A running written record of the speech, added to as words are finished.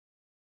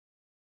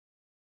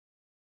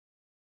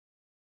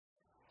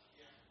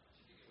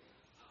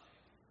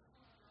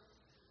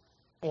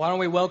Why don't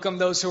we welcome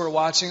those who are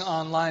watching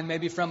online,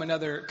 maybe from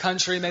another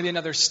country, maybe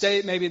another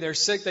state, maybe they're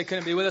sick, they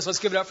couldn't be with us. Let's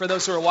give it up for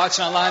those who are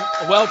watching online.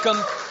 Welcome,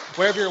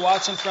 wherever you're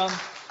watching from.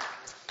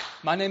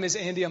 My name is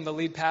Andy. I'm the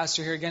lead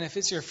pastor here. Again, if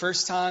it's your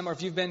first time or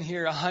if you've been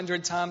here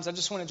 100 times, I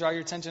just want to draw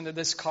your attention to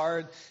this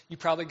card. You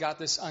probably got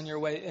this on your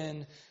way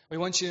in. We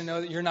want you to know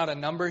that you're not a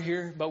number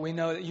here, but we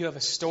know that you have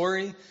a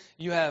story,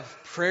 you have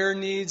prayer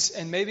needs,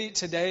 and maybe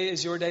today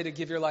is your day to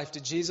give your life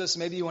to Jesus.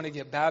 Maybe you want to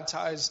get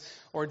baptized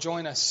or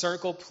join a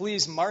circle.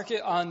 Please mark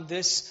it on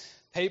this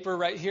paper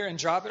right here and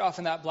drop it off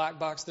in that black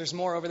box. There's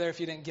more over there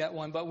if you didn't get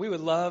one, but we would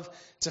love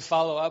to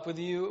follow up with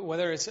you,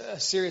 whether it's a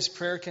serious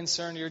prayer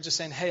concern or you're just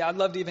saying, hey, I'd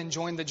love to even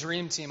join the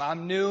dream team.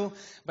 I'm new,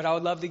 but I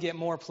would love to get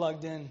more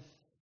plugged in.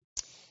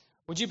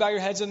 Would you bow your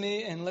heads with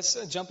me and let's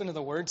jump into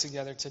the Word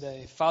together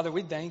today. Father,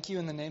 we thank you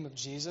in the name of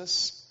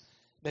Jesus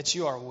that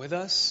you are with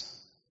us.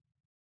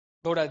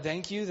 Lord, I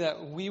thank you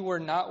that we were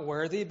not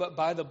worthy, but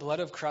by the blood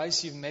of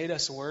Christ, you've made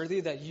us worthy,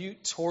 that you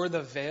tore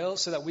the veil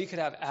so that we could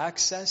have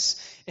access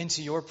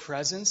into your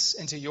presence,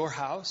 into your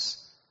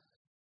house.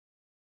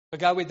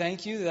 But God, we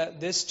thank you that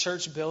this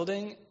church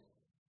building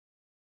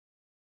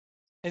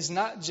is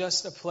not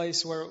just a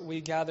place where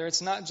we gather.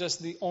 It's not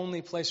just the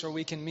only place where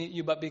we can meet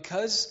you, but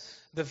because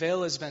the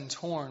veil has been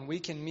torn, we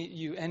can meet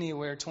you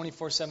anywhere,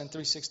 24/7,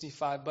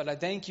 365. But I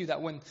thank you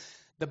that when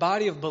the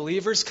body of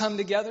believers come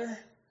together,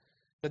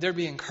 that there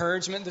be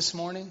encouragement this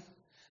morning,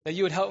 that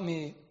you would help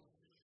me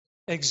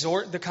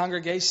exhort the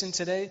congregation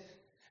today.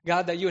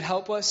 God, that you would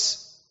help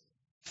us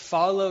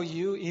follow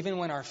you even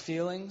when our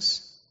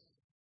feelings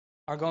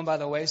are going by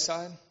the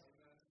wayside.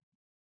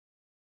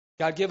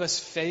 God, give us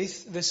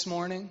faith this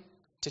morning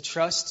to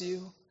trust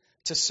you,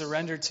 to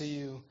surrender to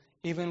you,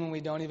 even when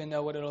we don't even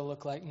know what it'll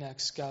look like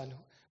next. God,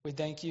 we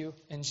thank you.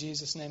 In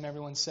Jesus' name,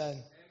 everyone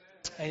said,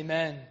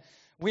 Amen.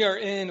 We are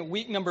in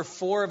week number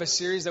 4 of a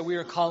series that we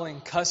are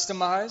calling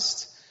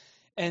Customized.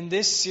 And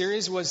this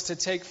series was to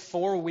take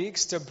 4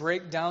 weeks to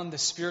break down the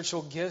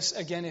spiritual gifts.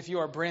 Again, if you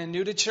are brand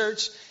new to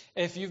church,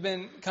 if you've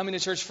been coming to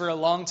church for a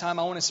long time,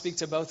 I want to speak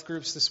to both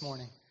groups this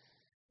morning.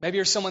 Maybe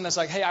you're someone that's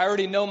like, hey, I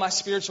already know my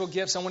spiritual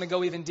gifts. I want to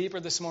go even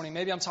deeper this morning.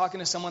 Maybe I'm talking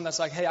to someone that's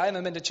like, hey, I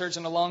haven't been to church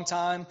in a long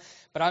time,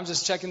 but I'm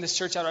just checking this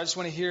church out. I just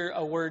want to hear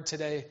a word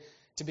today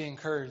to be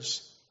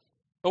encouraged.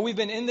 But we've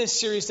been in this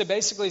series to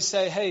basically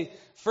say, hey,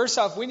 first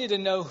off, we need to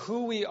know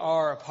who we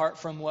are apart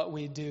from what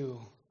we do.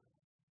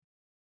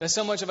 That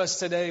so much of us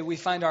today, we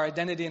find our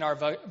identity in our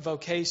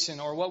vocation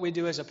or what we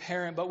do as a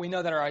parent, but we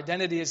know that our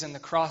identity is in the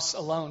cross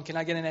alone. Can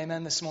I get an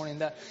amen this morning?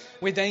 That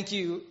we thank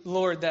you,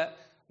 Lord, that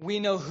we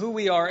know who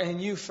we are in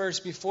you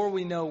first before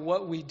we know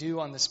what we do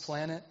on this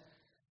planet.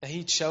 That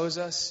he chose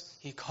us,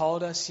 he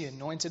called us, he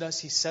anointed us,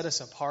 he set us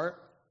apart.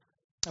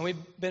 And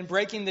we've been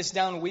breaking this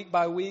down week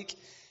by week.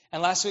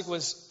 And last week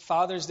was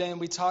Father's Day, and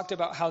we talked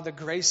about how the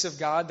grace of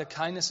God, the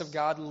kindness of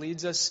God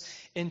leads us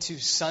into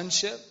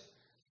sonship.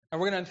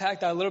 And we're going to unpack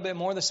that a little bit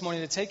more this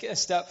morning. To take it a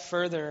step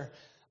further,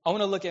 I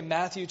want to look at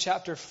Matthew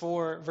chapter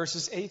 4,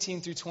 verses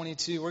 18 through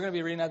 22. We're going to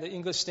be reading out the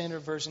English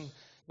Standard Version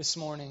this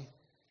morning.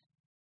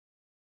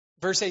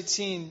 Verse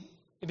 18,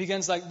 it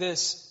begins like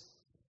this.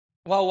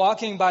 While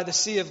walking by the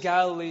Sea of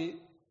Galilee,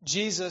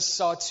 Jesus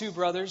saw 2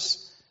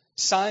 brothers,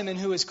 Simon,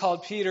 who is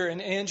called Peter,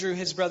 and Andrew,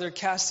 his brother,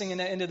 casting a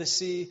net into the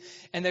sea,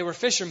 and they were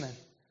fishermen.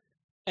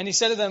 And he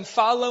said to them,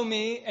 follow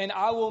me, and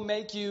I will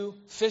make you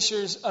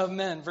fishers of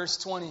men. Verse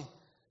 20.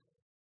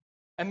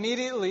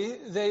 Immediately,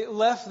 they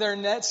left their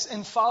nets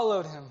and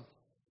followed him.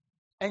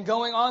 And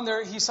going on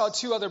there, he saw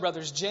 2 other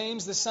brothers,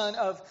 James, the son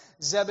of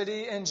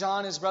Zebedee, and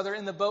John, his brother,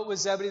 in the boat with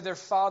Zebedee, their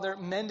father,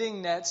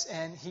 mending nets,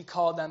 and he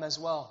called them as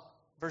well.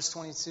 Verse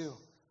 22.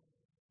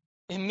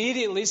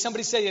 Immediately,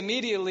 somebody say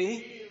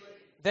immediately,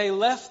 they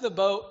left the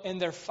boat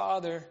and their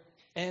father,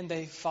 and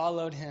they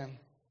followed him.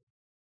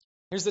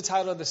 Here's the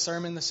title of the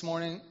sermon this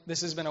morning.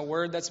 This has been a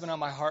word that's been on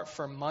my heart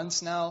for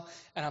months now,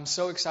 and I'm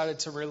so excited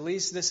to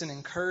release this and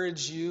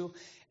encourage you.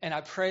 And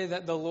I pray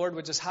that the Lord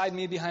would just hide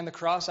me behind the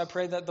cross. I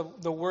pray that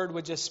the word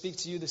would just speak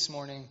to you this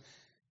morning.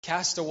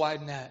 Cast a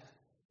wide net.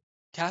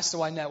 Cast a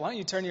wide net. Why don't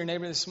you turn to your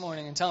neighbor this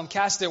morning and tell him,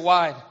 cast it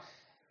wide.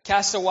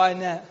 Cast a wide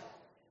net.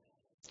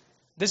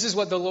 This is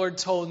what the Lord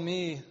told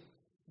me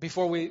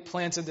before we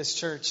planted this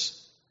church.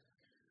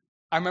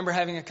 I remember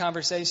having a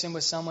conversation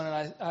with someone,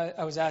 and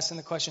I was asking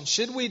the question,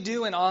 should we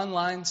do an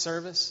online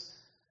service?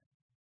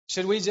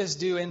 Should we just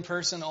do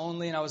in-person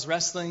only? And I was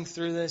wrestling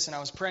through this, and I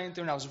was praying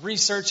through, and I was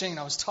researching, and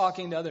I was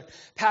talking to other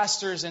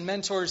pastors and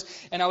mentors,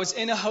 and I was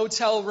in a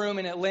hotel room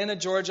in Atlanta,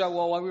 Georgia,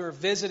 while we were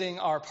visiting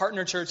our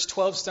partner church,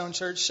 12 Stone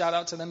Church. Shout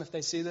out to them if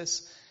they see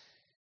this.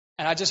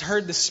 And I just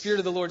heard the Spirit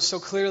of the Lord so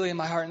clearly in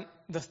my heart. And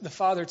the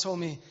Father told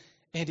me,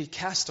 Andy,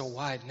 cast a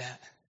wide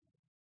net.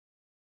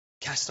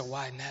 Cast a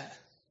wide net.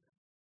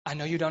 I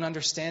know you don't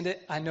understand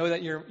it. I know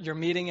that you're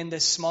meeting in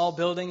this small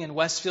building in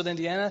Westfield,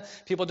 Indiana.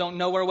 People don't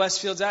know where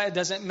Westfield's at. It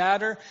doesn't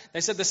matter.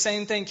 They said the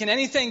same thing. Can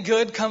anything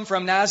good come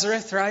from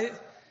Nazareth, right?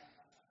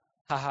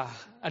 Haha,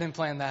 I didn't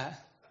plan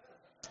that.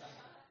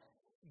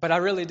 But I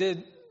really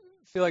did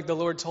feel like the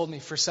Lord told me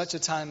for such a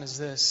time as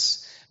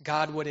this,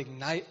 God would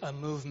ignite a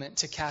movement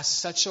to cast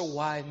such a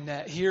wide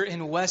net here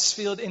in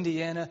Westfield,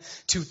 Indiana,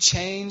 to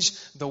change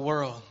the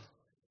world,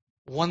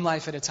 one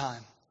life at a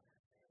time.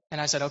 And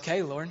I said,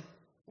 okay, Lord,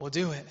 we'll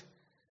do it.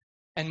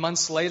 And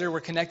months later, we're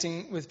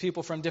connecting with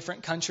people from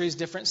different countries,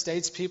 different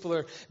states. People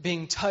are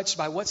being touched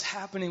by what's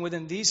happening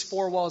within these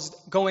four walls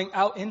going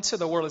out into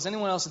the world. Is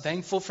anyone else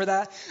thankful for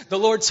that? The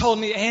Lord told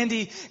me,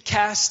 Andy,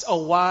 cast a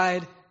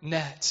wide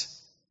net.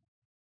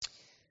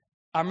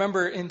 I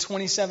remember in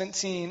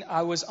 2017,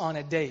 I was on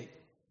a date.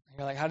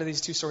 You're like, how do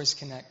these two stories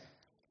connect?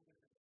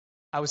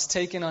 I was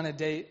taken on a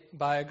date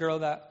by a girl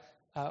that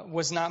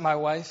was not my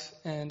wife,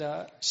 and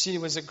she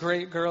was a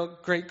great girl,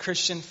 great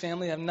Christian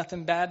family. I have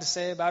nothing bad to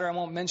say about her. I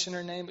won't mention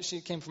her name, but she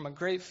came from a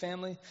great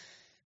family,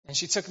 and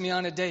she took me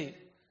on a date,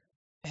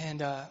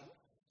 and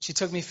she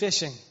took me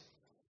fishing.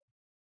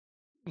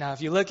 Now,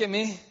 if you look at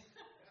me,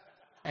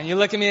 and you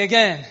look at me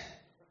again,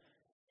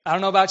 I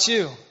don't know about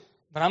you,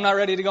 but I'm not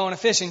ready to go on a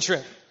fishing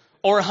trip,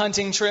 or a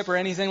hunting trip, or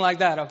anything like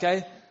that,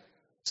 okay?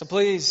 So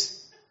please.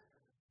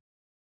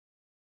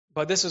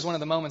 But this was one of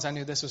the moments I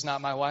knew this was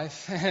not my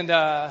wife. And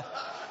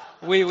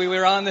we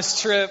were on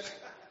this trip,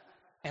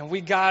 and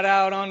we got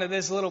out onto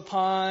this little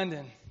pond,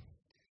 and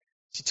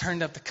she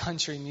turned up the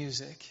country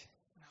music.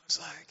 And I was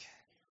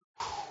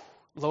like,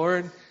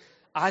 Lord,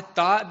 I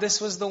thought this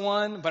was the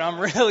one, but I'm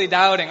really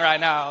doubting right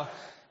now.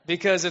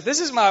 Because if this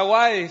is my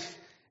wife,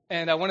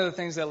 and one of the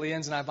things that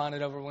Leanne's and I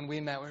bonded over when we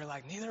met, we were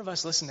like, neither of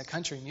us listen to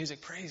country music.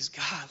 Praise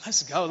God.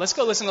 Let's go. Let's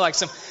go listen to like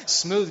some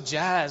smooth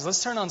jazz.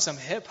 Let's turn on some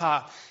hip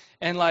hop.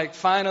 And like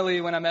finally,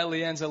 when I met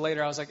Leanza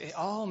later, I was like, it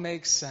all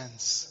makes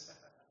sense.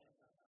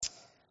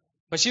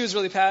 But she was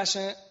really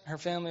passionate, her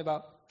family,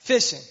 about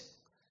fishing.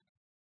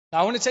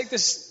 Now, I want to take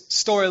this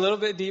story a little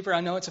bit deeper.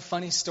 I know it's a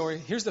funny story.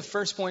 Here's the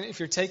first point if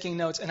you're taking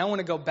notes, and I want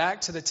to go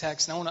back to the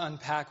text, and I want to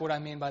unpack what I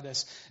mean by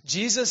this.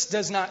 Jesus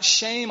does not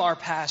shame our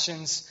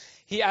passions.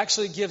 He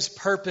actually gives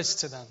purpose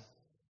to them.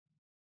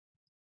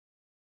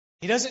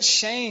 He doesn't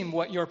shame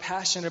what you're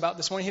passionate about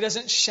this morning. He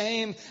doesn't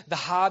shame the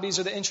hobbies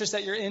or the interests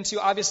that you're into.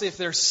 Obviously, if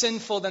they're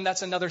sinful, then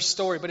that's another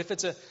story. But if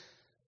it's an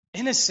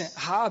innocent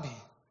hobby,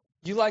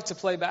 you like to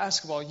play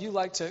basketball, you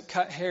like to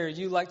cut hair,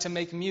 you like to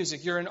make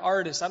music, you're an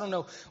artist, I don't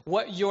know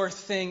what your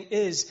thing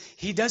is.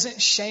 He doesn't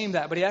shame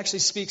that, but he actually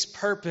speaks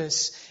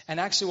purpose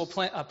and actually will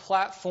plant a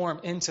platform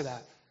into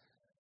that.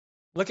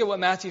 Look at what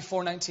Matthew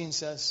 4:19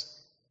 says.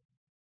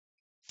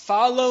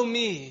 Follow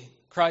me,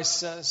 Christ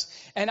says,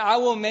 and I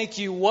will make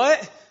you what?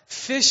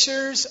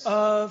 Fishers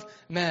of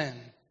men.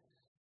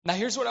 Now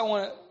here's what I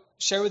want to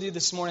share with you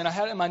this morning. I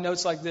had it in my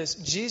notes like this.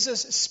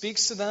 Jesus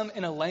speaks to them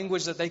in a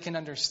language that they can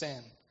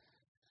understand.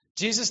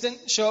 Jesus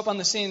didn't show up on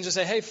the scene and just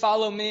say, hey,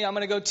 follow me. I'm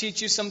going to go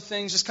teach you some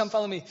things. Just come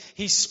follow me.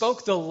 He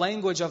spoke the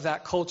language of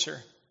that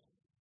culture.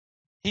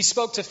 He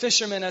spoke to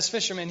fishermen as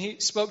fishermen. He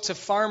spoke to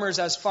farmers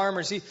as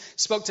farmers. He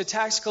spoke to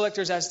tax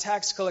collectors as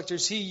tax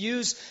collectors. He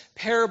used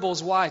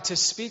parables. Why? To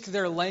speak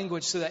their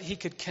language so that he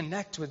could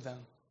connect with them.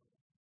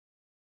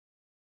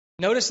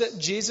 Notice that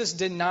Jesus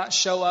did not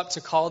show up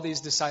to call these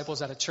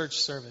disciples at a church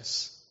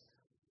service.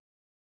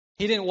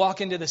 He didn't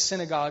walk into the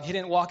synagogue. He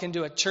didn't walk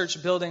into a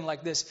church building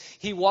like this.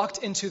 He walked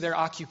into their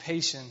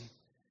occupation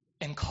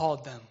and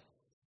called them.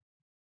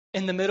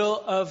 In the middle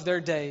of their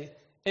day,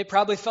 it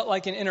probably felt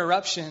like an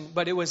interruption,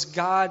 but it was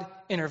God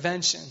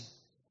intervention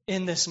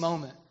in this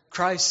moment.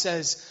 Christ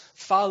says,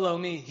 follow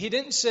me. He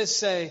didn't just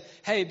say,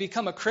 hey,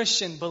 become a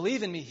Christian,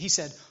 believe in me. He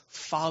said,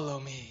 follow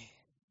me.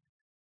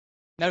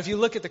 Now, if you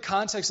look at the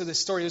context of this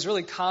story, it was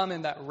really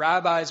common that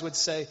rabbis would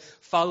say,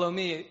 follow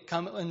me,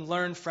 come and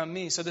learn from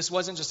me. So this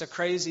wasn't just a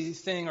crazy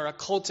thing or a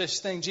cultish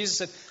thing. Jesus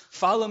said,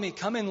 follow me,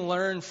 come and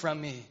learn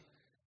from me.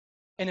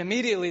 And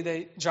immediately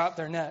they dropped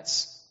their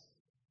nets.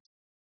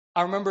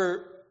 I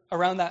remember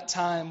around that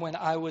time when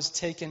I was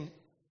taken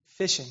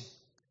fishing.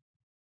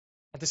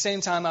 At the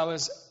same time, I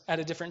was at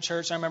a different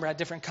church. I remember I had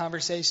different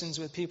conversations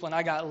with people, and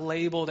I got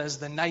labeled as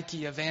the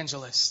Nike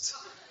evangelist.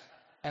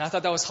 And I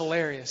thought that was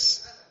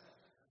hilarious.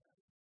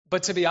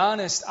 But to be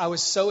honest, I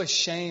was so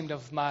ashamed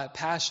of my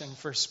passion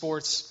for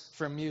sports,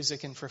 for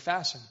music, and for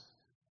fashion.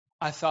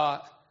 I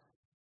thought,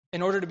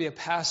 in order to be a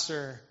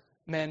pastor,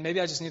 man,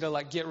 maybe I just need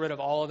to get rid of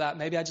all of that.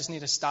 Maybe I just need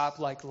to stop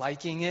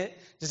liking it.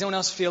 Does anyone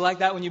else feel like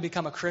that when you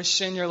become a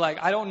Christian? You're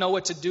like, I don't know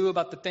what to do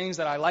about the things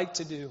that I like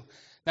to do.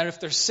 Now, if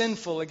they're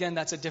sinful, again,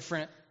 that's a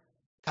different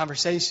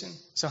conversation.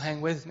 So hang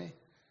with me.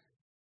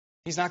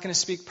 He's not going to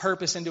speak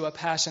purpose into a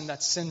passion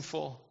that's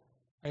sinful.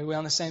 Are we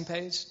on the same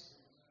page?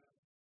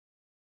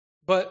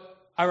 But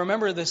I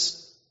remember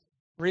this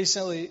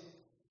recently.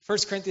 1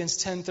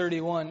 Corinthians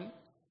 10:31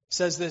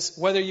 says this,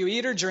 whether you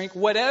eat or drink,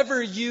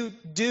 whatever you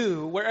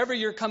do, wherever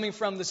you're coming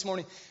from this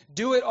morning,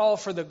 do it all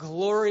for the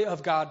glory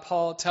of God,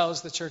 Paul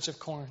tells the church of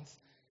Corinth.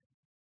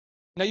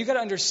 Now you got to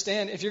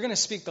understand, if you're going to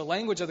speak the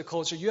language of the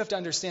culture, you have to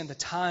understand the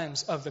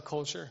times of the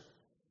culture.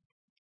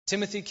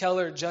 Timothy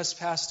Keller just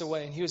passed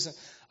away, and he was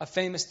a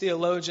famous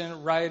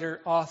theologian, writer,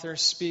 author,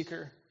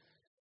 speaker.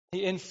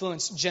 He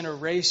influenced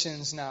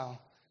generations now.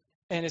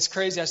 And it's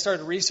crazy. I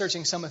started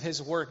researching some of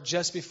his work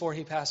just before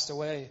he passed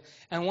away.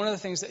 And one of the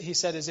things that he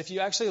said is if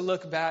you actually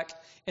look back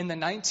in the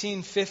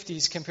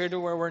 1950s compared to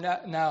where we're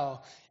at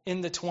now,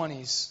 in the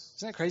 20s.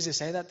 Isn't it crazy to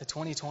say that? The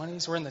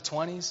 2020s? We're in the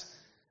 20s?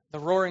 The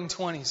roaring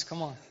 20s.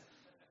 Come on.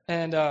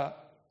 And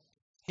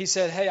he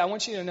said, hey, I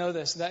want you to know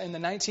this, that in the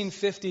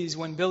 1950s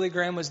when Billy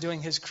Graham was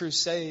doing his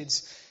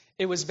crusades,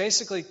 it was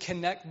basically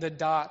connect the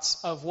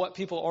dots of what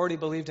people already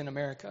believed in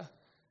America.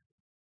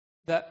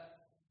 That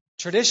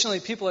traditionally,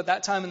 people at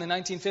that time in the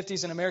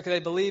 1950s in America, they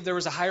believed there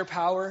was a higher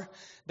power.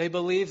 They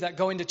believed that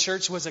going to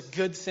church was a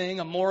good thing,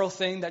 a moral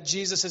thing, that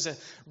Jesus is a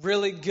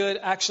really good,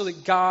 actually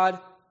God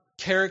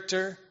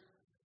character,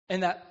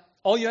 and that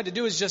all you had to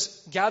do is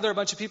just gather a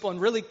bunch of people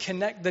and really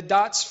connect the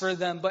dots for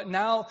them. But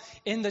now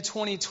in the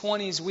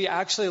 2020s, we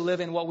actually live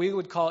in what we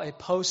would call a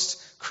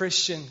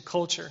post-Christian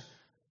culture,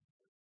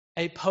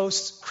 a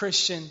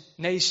post-Christian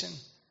nation.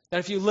 That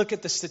if you look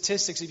at the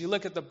statistics, if you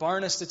look at the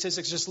Barna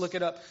statistics, just look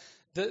it up.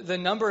 The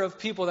number of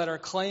people that are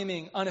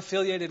claiming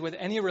unaffiliated with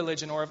any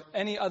religion or of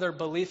any other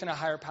belief in a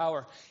higher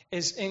power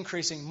is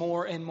increasing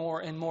more and more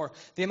and more.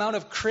 The amount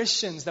of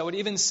Christians that would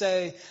even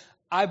say,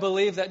 I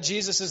believe that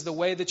Jesus is the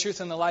way, the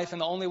truth, and the life,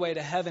 and the only way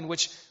to heaven,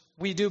 which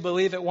we do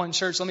believe at One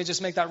Church. Let me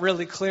just make that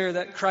really clear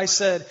that Christ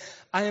said,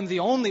 I am the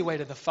only way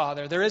to the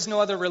Father. There is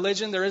no other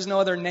religion. There is no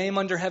other name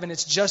under heaven.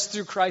 It's just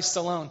through Christ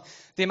alone.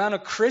 The amount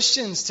of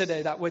Christians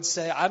today that would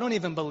say, I don't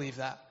even believe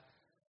that.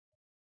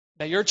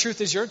 That your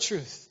truth is your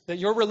truth. That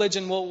your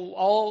religion will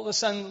all of a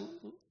sudden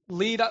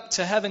lead up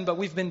to heaven, but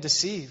we've been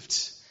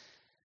deceived.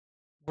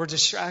 We're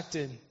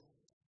distracted.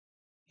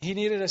 He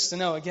needed us to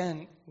know,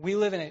 again, we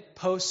live in a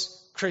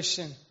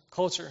post-Christian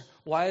culture.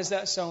 Why is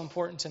that so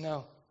important to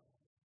know?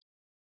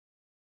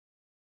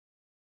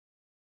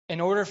 In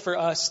order for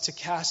us to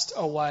cast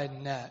a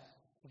wide net,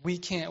 we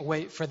can't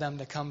wait for them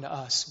to come to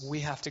us.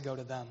 We have to go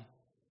to them.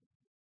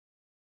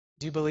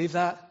 Do you believe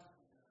that?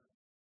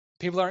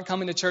 People aren't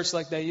coming to church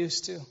like they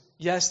used to.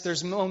 Yes,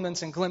 there's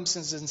moments and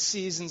glimpses and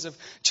seasons of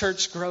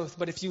church growth,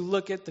 but if you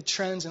look at the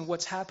trends and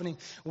what's happening,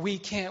 we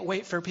can't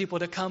wait for people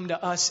to come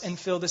to us and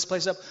fill this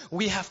place up.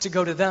 We have to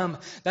go to them.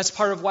 That's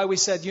part of why we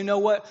said, you know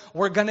what?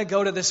 We're going to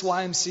go to this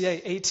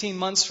YMCA 18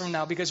 months from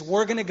now because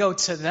we're going to go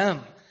to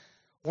them.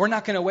 We're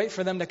not going to wait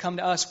for them to come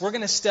to us. We're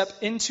going to step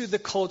into the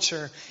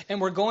culture and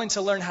we're going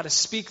to learn how to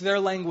speak their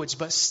language,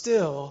 but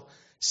still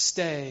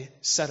stay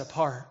set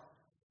apart.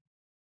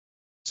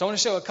 So I want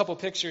to show a couple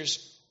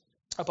pictures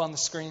up on the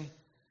screen.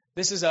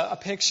 This is a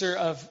picture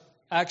of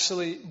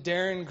actually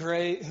Darren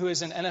Gray, who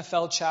is an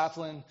NFL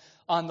chaplain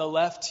on the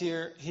left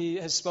here. He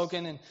has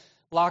spoken in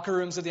locker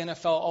rooms of the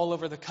NFL all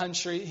over the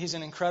country. He's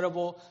an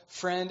incredible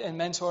friend and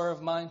mentor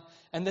of mine.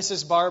 And this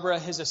is Barbara,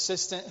 his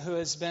assistant, who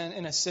has been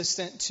an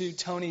assistant to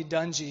Tony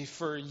Dungy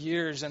for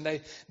years. And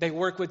they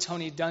work with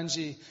Tony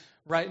Dungy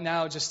right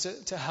now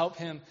just to help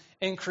him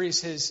increase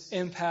his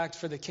impact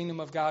for the kingdom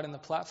of God and the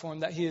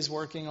platform that he is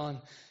working on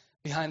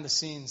behind the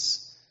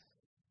scenes.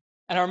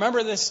 And I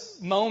remember this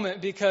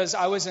moment because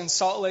I was in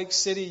Salt Lake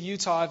City,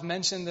 Utah. I've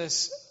mentioned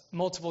this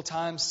multiple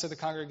times to the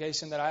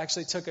congregation that I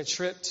actually took a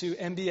trip to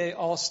NBA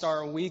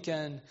All-Star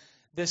Weekend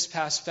this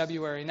past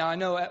February. Now, I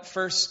know at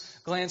first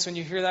glance when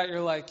you hear that,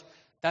 you're like,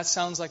 that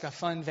sounds like a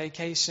fun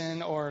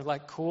vacation or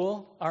like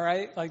cool, all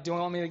right? Like, do you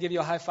want me to give you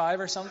a high five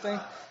or something?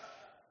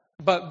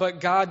 But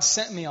God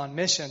sent me on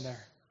mission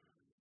there.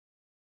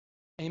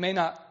 And you may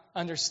not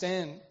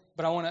understand,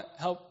 but I want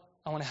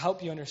to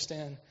help you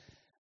understand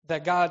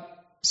that God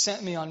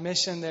sent me on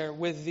mission there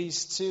with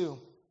these two.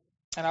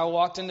 And I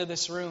walked into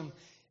this room,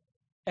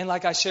 and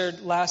like I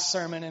shared last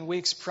sermon and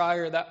weeks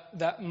prior,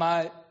 that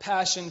my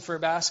passion for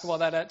basketball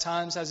that at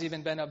times has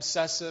even been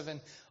obsessive and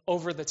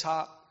over the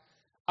top.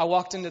 I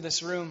walked into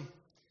this room,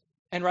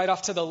 and right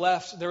off to the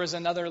left, there was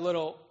another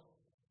little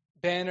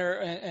banner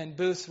and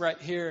booth right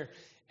here,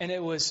 and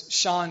it was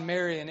Sean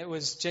Marion, it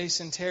was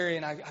Jason Terry,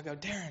 and I go,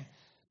 Darren,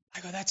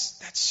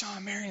 that's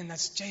Sean Marion,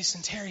 that's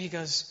Jason Terry. He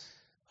goes,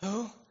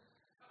 who?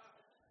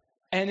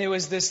 And it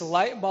was this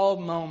light bulb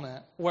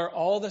moment where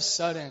all of a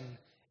sudden,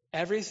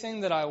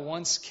 everything that I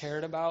once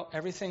cared about,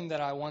 everything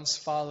that I once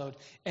followed,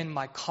 and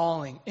my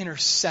calling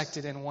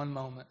intersected in one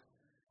moment.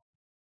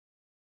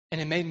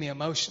 And it made me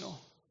emotional.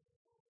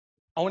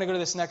 I want to go to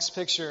this next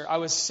picture. I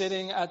was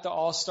sitting at the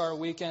All-Star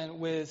Weekend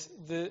with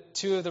the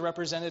two of the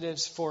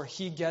representatives for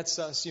He Gets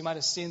Us. You might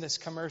have seen this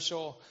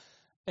commercial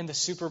in the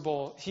Super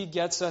Bowl. He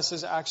Gets Us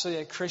is actually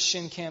a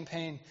Christian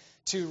campaign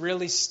to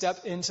really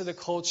step into the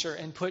culture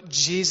and put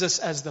Jesus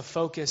as the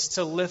focus,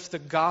 to lift the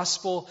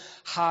gospel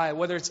high,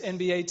 whether it's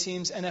NBA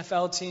teams,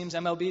 NFL teams,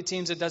 MLB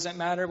teams, it doesn't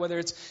matter, whether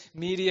it's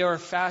media or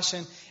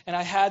fashion. And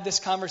I had this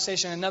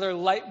conversation, another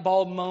light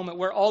bulb moment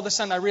where all of a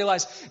sudden I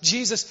realized,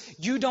 Jesus,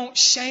 you don't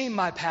shame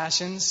my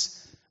passions,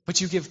 but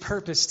you give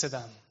purpose to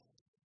them.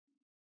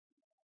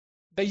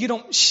 That you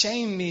don't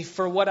shame me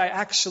for what I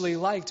actually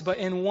liked, but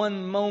in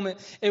one moment,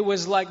 it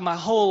was like my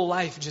whole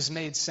life just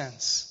made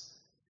sense.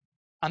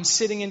 I'm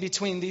sitting in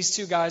between these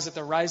two guys at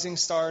the Rising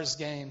Stars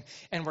game,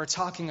 and we're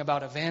talking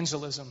about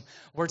evangelism.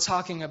 We're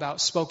talking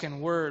about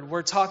spoken word.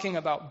 We're talking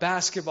about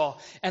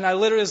basketball. And I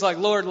literally was like,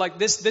 Lord, like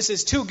this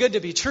is too good to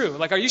be true.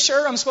 Like, are you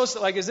sure I'm supposed to,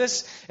 like, is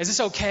this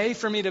okay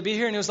for me to be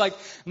here? And it was like,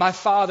 my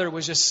Father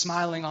was just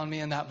smiling on me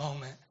in that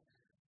moment.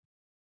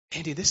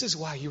 Andy, this is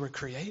why you were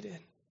created.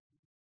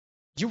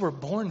 You were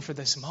born for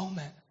this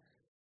moment.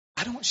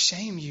 I don't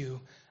shame you.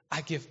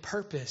 I give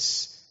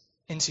purpose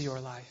into your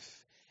life.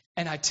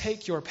 And I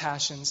take your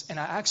passions and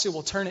I actually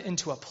will turn it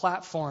into a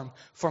platform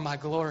for my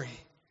glory.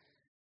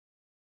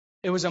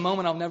 It was a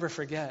moment I'll never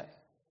forget.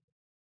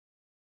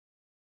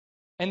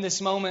 In this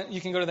moment, you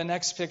can go to the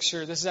next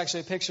picture. This is actually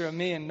a picture of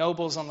me and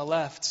Nobles on the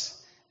left.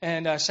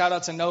 And shout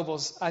out to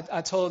Nobles.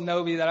 I told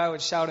Noby that I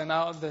would shout him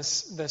out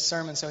this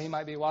sermon, so he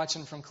might be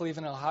watching from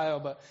Cleveland, Ohio.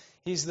 But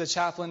he's the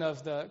chaplain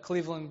of the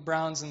Cleveland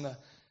Browns and the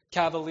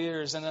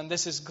Cavaliers. And then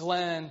this is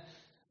Glenn.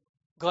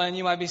 Glenn,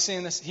 you might be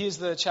seeing this. He's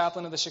the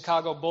chaplain of the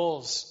Chicago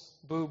Bulls.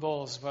 Boo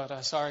Bulls,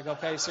 but sorry, go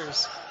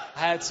Pacers. I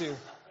had to.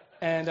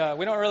 And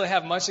we don't really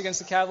have much against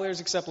the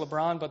Cavaliers except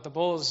LeBron, but the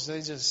Bulls,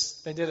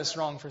 they did us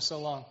wrong for so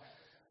long.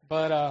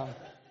 But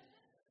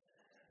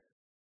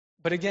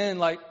again,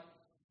 like,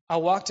 I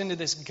walked into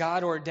this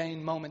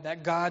God-ordained moment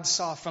that God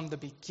saw from the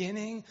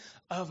beginning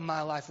of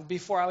my life,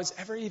 before I was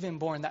ever even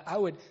born, that I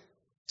would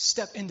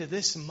step into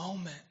this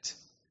moment.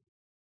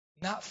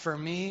 Not for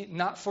me,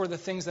 not for the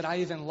things that I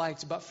even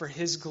liked, but for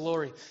His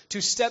glory.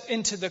 To step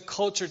into the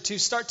culture, to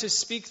start to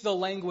speak the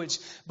language,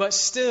 but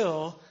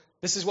still,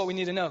 this is what we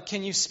need to know.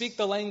 Can you speak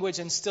the language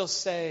and still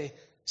say,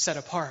 set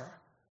apart?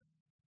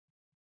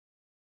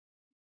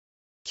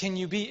 Can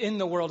you be in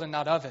the world and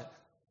not of it?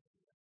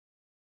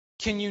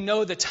 Can you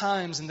know the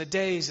times and the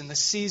days and the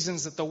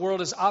seasons that the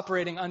world is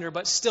operating under,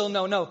 but still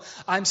no,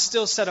 I'm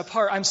still set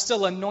apart. I'm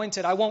still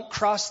anointed. I won't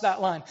cross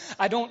that line.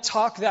 I don't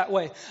talk that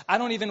way. I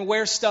don't even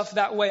wear stuff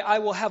that way. I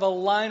will have a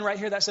line right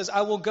here that says,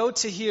 I will go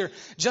to here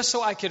just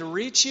so I could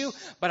reach you,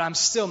 but I'm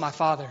still my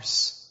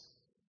Father's.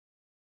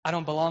 I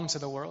don't belong to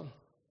the world.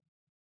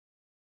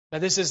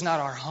 That this is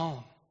not our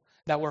home,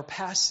 that we're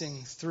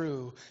passing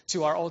through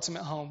to our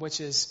ultimate home,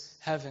 which is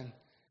heaven.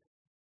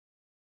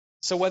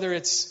 So whether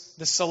it's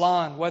the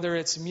salon, whether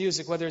it's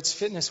music, whether it's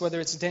fitness,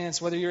 whether it's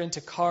dance, whether you're into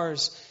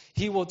cars,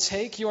 He will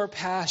take your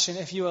passion,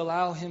 if you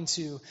allow Him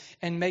to,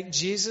 and make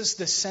Jesus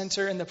the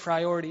center and the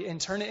priority and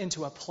turn it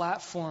into a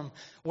platform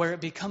where it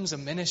becomes a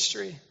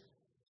ministry.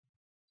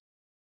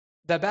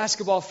 That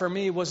basketball for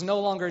me was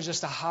no longer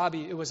just a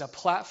hobby. It was a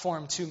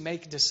platform to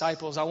make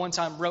disciples. I one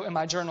time wrote in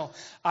my journal,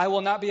 I will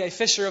not be a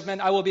fisher of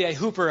men, I will be a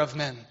hooper of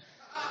men.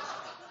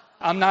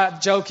 I'm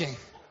not joking.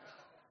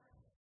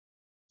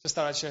 Just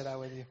thought I'd share that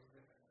with you.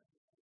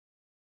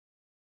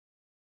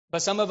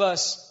 But some of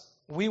us,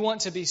 we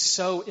want to be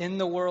so in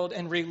the world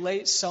and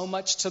relate so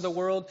much to the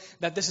world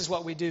that this is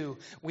what we do.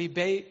 We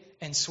bait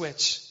and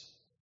switch.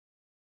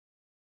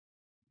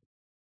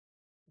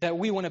 That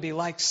we want to be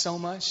liked so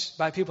much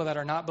by people that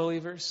are not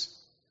believers.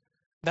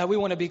 That we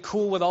want to be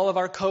cool with all of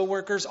our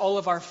coworkers, all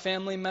of our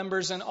family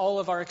members, and all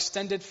of our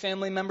extended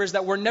family members,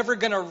 that we're never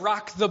going to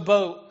rock the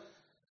boat.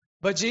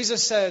 But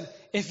Jesus said,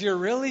 if you're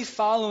really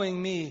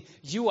following me,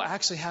 you will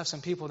actually have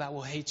some people that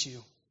will hate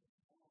you.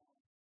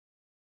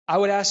 I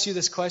would ask you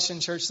this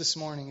question, church, this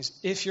morning, is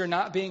if you're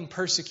not being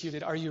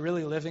persecuted, are you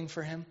really living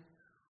for Him?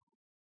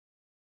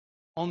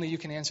 Only you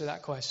can answer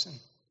that question.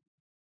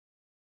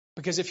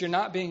 Because if you're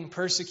not being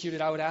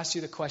persecuted, I would ask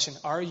you the question,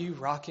 are you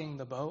rocking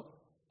the boat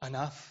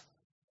enough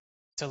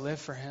to live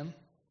for Him?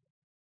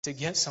 To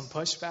get some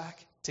pushback?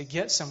 To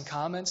get some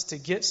comments? To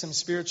get some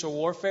spiritual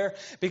warfare?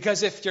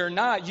 Because if you're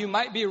not, you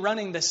might be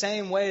running the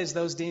same way as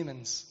those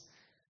demons.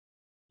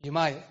 You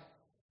might.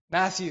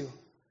 Matthew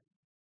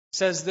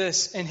says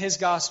this in his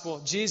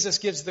gospel. Jesus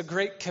gives the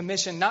great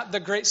commission, not the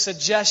great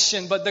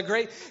suggestion, but the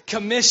great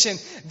commission.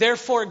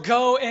 Therefore,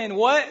 go and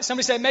what?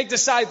 Somebody say, make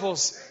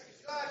disciples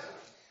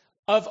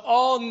of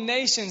all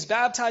nations,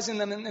 baptizing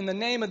them in the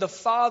name of the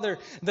Father,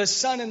 the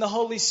Son, and the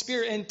Holy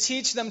Spirit, and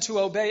teach them to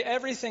obey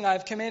everything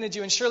I've commanded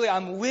you. And surely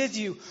I'm with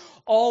you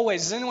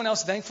always. Is anyone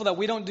else thankful that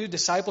we don't do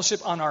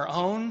discipleship on our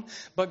own,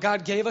 but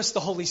God gave us the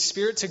Holy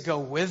Spirit to go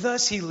with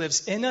us? He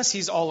lives in us.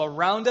 He's all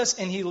around us,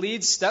 and He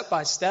leads step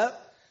by step.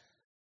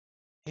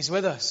 He's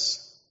with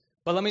us.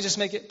 But let me just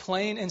make it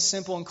plain and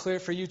simple and clear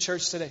for you,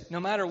 church, today.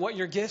 No matter what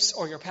your gifts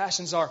or your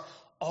passions are,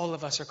 all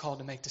of us are called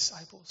to make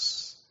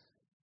disciples.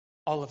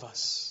 All of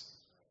us.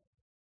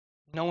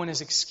 No one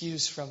is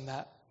excused from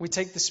that. We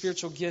take the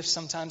spiritual gifts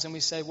sometimes and we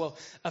say, well,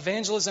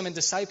 evangelism and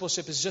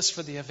discipleship is just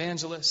for the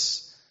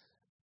evangelists.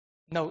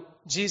 No,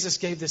 Jesus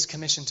gave this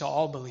commission to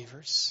all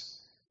believers.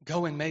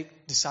 Go and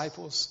make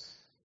disciples.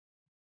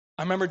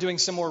 I remember doing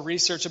some more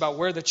research about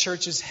where the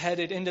church is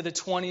headed into the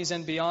 20s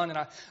and beyond. And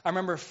I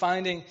remember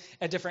finding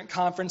at different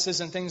conferences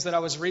and things that I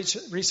was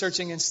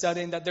researching and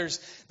studying that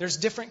there's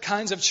different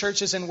kinds of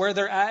churches and where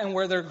they're at and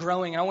where they're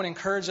growing. And I want to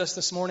encourage us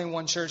this morning,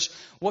 One Church,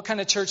 what kind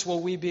of church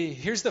will we be?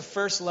 Here's the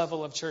first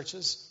level of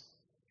churches.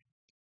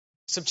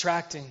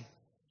 Subtracting.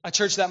 A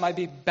church that might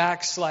be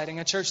backsliding,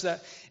 a church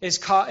that is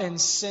caught in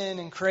sin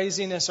and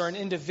craziness, or an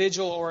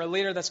individual or a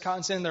leader that's caught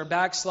in sin, they're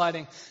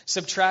backsliding,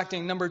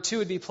 subtracting. Number 2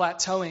 would be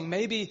plateauing.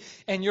 Maybe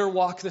in your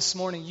walk this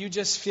morning, you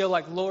just feel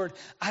like, Lord,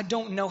 I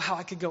don't know how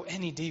I could go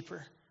any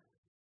deeper.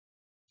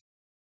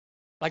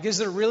 Like, is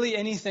there really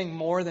anything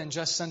more than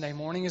just Sunday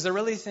morning? Is there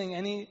really anything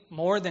any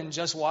more than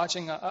just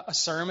watching a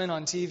sermon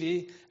on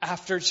TV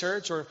after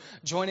church or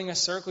joining a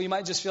circle? You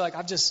might just feel like,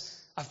 I've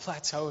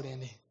plateaued,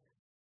 Andy.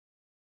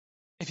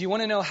 If you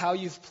want to know how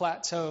you've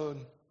plateaued,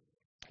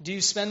 do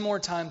you spend more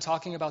time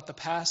talking about the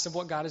past of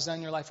what God has done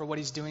in your life or what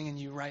he's doing in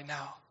you right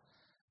now?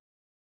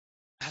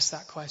 Ask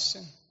that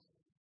question.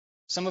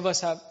 Some of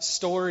us have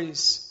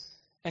stories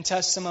and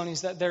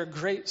testimonies that they're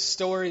great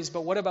stories,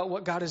 but what about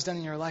what God has done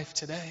in your life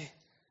today?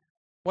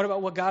 What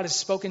about what God has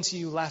spoken to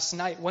you last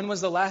night? When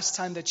was the last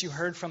time that you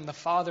heard from the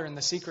Father in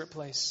the secret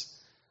place?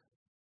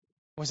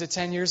 Was it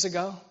 10 years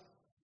ago?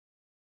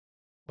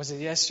 Was it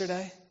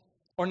yesterday?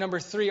 Or number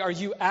 3, are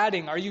you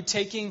adding? Are you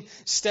taking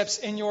steps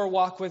in your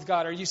walk with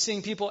God? Are you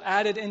seeing people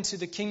added into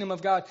the kingdom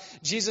of God?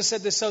 Jesus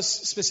said this so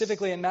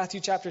specifically in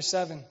Matthew chapter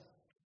 7.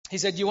 He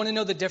said, you want to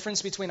know the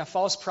difference between a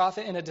false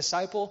prophet and a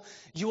disciple?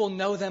 You will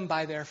know them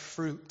by their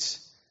fruit.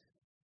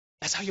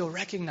 That's how you'll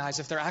recognize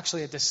if they're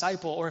actually a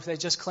disciple or if they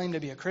just claim to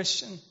be a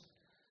Christian.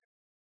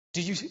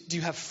 Do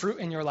you have fruit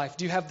in your life?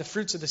 Do you have the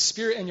fruits of the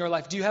Spirit in your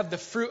life? Do you have the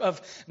fruit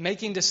of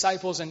making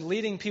disciples and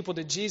leading people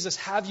to Jesus?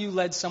 Have you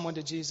led someone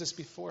to Jesus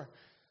before?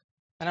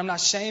 And I'm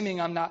not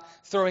shaming, I'm not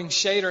throwing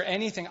shade or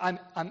anything. I'm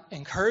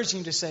encouraging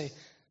you to say,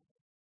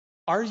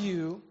 are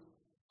you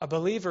a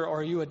believer or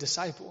are you a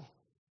disciple?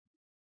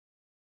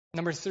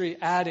 Number 3,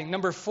 adding.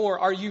 Number 4,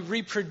 are you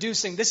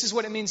reproducing? This is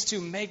what it means to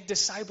make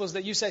disciples,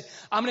 that you say,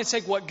 I'm going to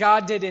take what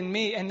God did in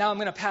me and now I'm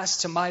going to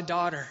pass to my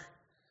daughter.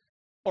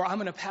 Or I'm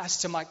going to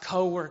pass to my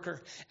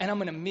coworker and I'm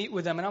going to meet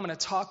with them and I'm going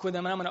to talk with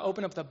them and I'm going to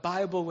open up the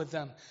Bible with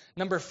them.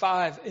 Number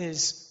 5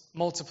 is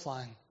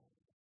multiplying.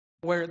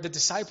 Where the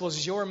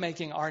disciples you're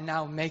making are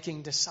now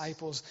making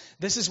disciples.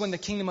 This is when the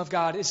kingdom of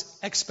God is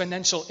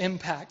exponential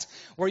impact,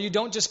 where you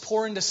don't just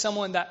pour into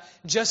someone that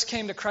just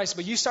came to Christ,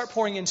 but you start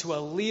pouring into a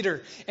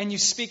leader and you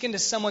speak into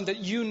someone that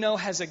you know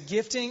has a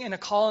gifting and a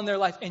call in their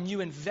life and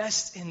you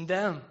invest in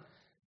them.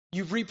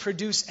 You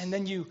reproduce and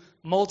then you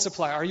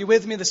multiply. Are you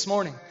with me this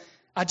morning?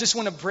 I just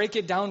want to break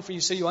it down for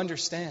you so you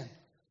understand.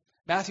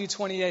 Matthew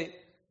 28,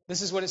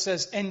 this is what it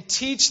says. And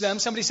teach them,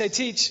 somebody say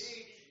teach.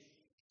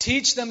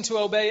 Teach them to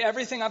obey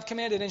everything I've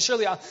commanded. And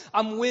surely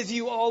I'm with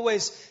you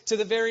always to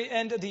the very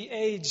end of the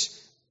age.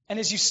 And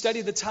as you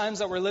study the times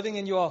that we're living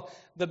in, you all,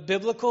 the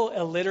biblical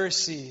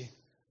illiteracy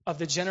of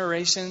the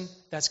generation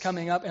that's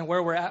coming up and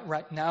where we're at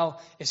right now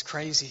is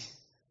crazy.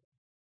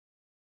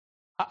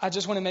 I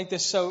just want to make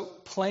this so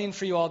plain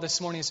for you all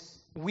this morning is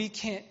we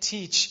can't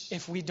teach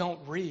if we don't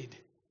read.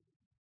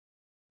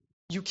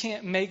 You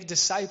can't make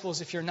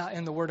disciples if you're not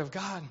in the Word of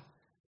God.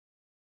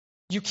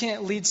 You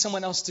can't lead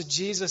someone else to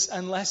Jesus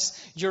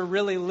unless you're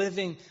really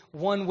living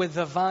one with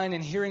the vine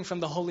and hearing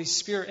from the Holy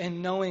Spirit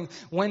and knowing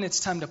when it's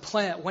time to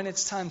plant, when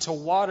it's time to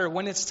water,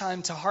 when it's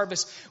time to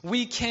harvest.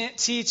 We can't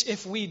teach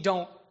if we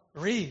don't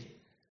read.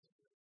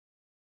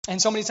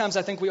 And so many times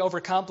I think we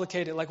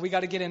overcomplicate it. Like we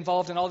got to get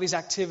involved in all these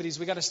activities.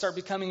 We got to start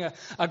becoming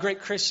a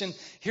great Christian.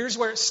 Here's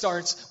where it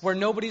starts, where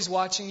nobody's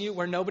watching you,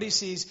 where nobody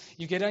sees.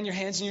 You get on your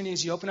hands and your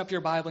knees, you open up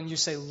your Bible and you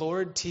say,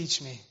 Lord,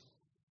 teach me.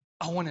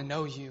 I want to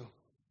know you.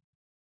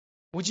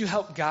 Would you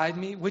help guide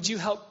me? Would you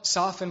help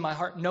soften my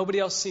heart? Nobody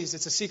else sees.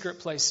 It's a secret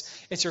place.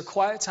 It's your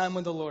quiet time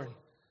with the Lord.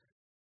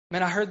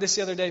 Man, I heard this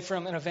the other day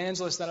from an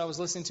evangelist that I was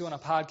listening to on a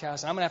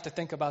podcast, and I'm going to have to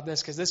think about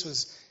this because this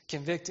was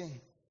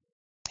convicting.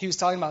 He was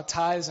talking about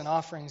tithes and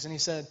offerings, and he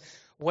said,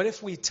 what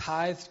if we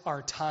tithed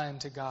our time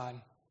to God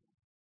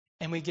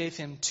and we gave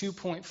him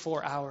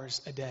 2.4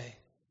 hours a day?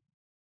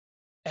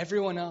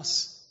 Everyone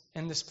else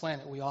in this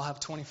planet, we all have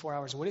 24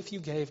 hours. What if you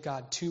gave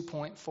God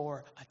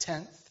 2.4, a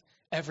tenth,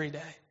 every day?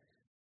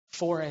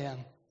 4 a.m.,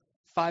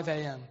 5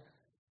 a.m.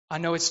 I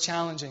know it's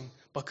challenging,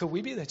 but could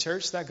we be the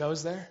church that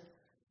goes there?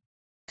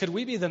 Could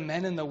we be the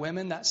men and the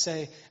women that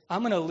say,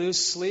 I'm going to lose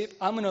sleep,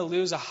 I'm going to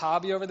lose a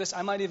hobby over this,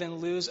 I might even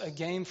lose a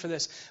game for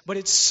this, but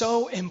it's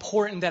so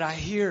important that I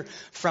hear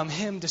from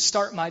him to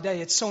start my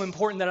day. It's so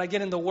important that I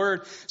get in the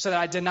Word so that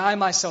I deny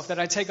myself, that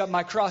I take up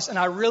my cross, and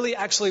I really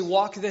actually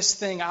walk this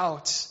thing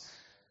out.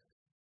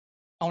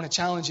 I want to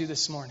challenge you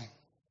this morning.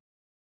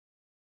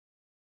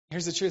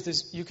 Here's the truth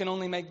is you can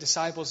only make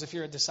disciples if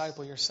you're a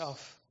disciple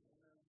yourself.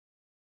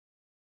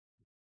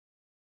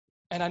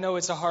 And I know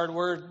it's a hard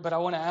word, but I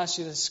want to ask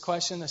you this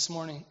question this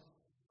morning.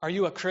 Are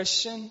you a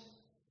Christian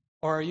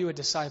or are you a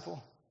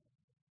disciple?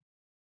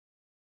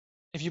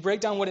 If you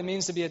break down what it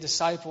means to be a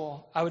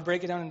disciple, I would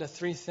break it down into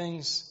 3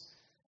 things.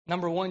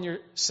 Number 1, you're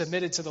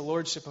submitted to the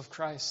lordship of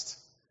Christ.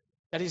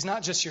 That he's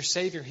not just your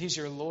Savior, he's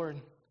your Lord.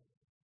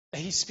 That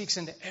he speaks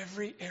into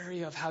every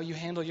area of how you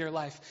handle your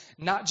life.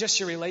 Not just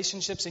your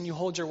relationships and you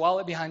hold your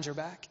wallet behind your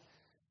back.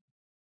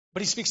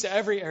 But he speaks to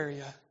every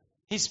area.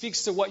 He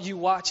speaks to what you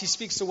watch. He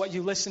speaks to what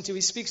you listen to.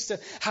 He speaks to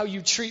how you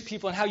treat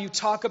people and how you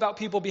talk about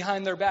people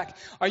behind their back.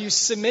 Are you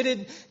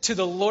submitted to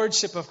the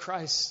lordship of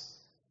Christ?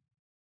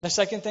 The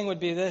second thing would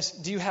be this.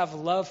 Do you have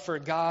love for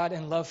God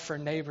and love for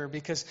neighbor?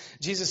 Because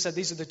Jesus said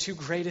these are the two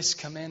greatest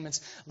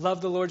commandments.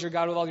 Love the Lord your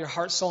God with all your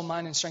heart, soul,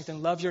 mind, and strength,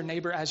 and love your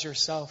neighbor as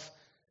yourself.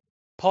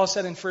 Paul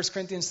said in 1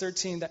 Corinthians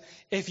 13 that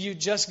if you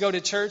just go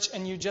to church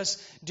and you just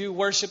do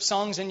worship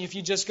songs and if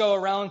you just go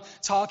around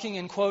talking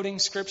and quoting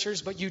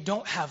scriptures, but you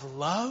don't have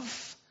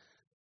love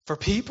for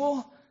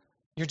people,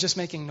 you're just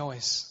making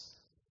noise.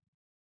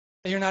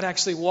 You're not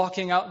actually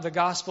walking out the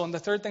gospel. And the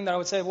third thing that I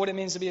would say of what it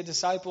means to be a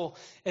disciple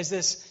is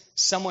this: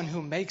 someone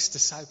who makes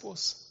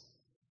disciples.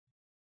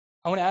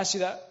 I want to ask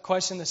you that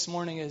question this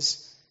morning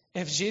is,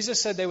 if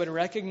Jesus said they would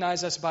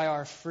recognize us by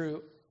our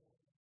fruit,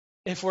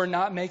 if we're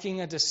not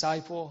making a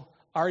disciple,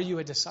 are you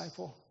a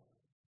disciple?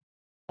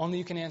 Only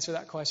you can answer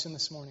that question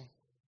this morning.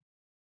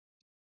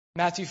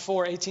 Matthew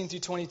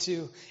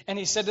 4:18-22. And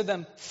he said to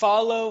them,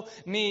 follow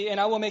me and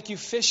I will make you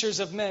fishers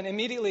of men.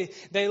 Immediately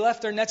they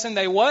left their nets and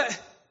they what?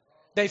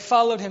 They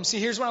followed him. See,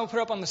 here's what I'll put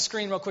up on the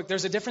screen real quick.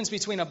 There's a difference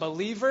between a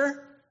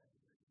believer.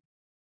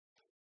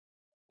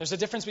 There's a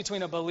difference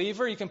between a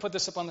believer. You can put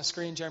this up on the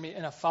screen, Jeremy,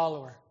 and a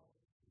follower.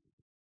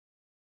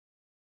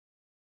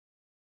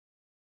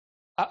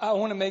 I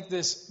want to make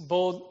this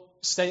bold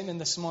statement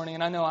this morning,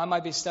 and I know I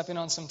might be stepping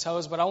on some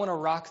toes, but I want to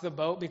rock the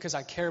boat because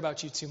I care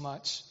about you too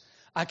much.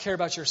 I care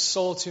about your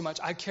soul too much.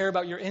 I care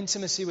about your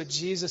intimacy with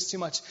Jesus too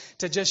much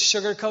to just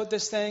sugarcoat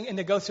this thing and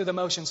to go through the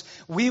motions.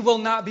 We will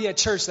not be a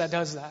church that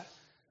does that.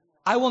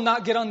 I will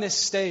not get on this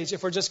stage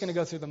if we're just going to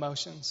go through the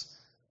motions.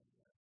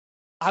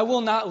 I will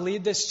not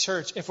lead this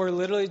church if we're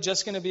literally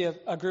just going to be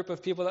a group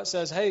of people that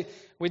says, hey,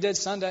 we did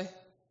Sunday.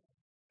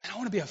 And I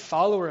want to be a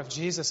follower of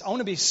Jesus. I want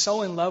to be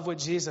so in love with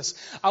Jesus.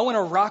 I want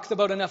to rock the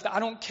boat enough that I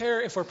don't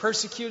care if we're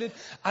persecuted.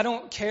 I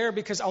don't care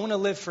because I want to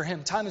live for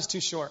him. Time is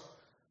too short.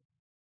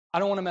 I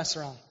don't want to mess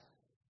around.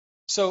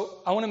 So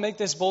I want to make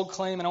this bold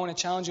claim, and I want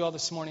to challenge you all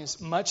this morning. Is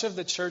much of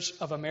the church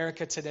of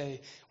America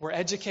today, we're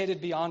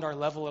educated beyond our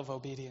level of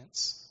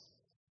obedience.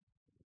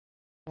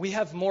 We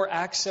have more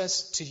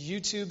access to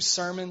YouTube,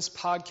 sermons,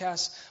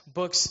 podcasts,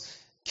 books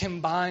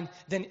combined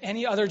than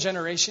any other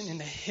generation in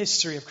the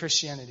history of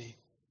Christianity.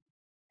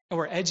 And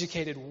we're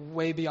educated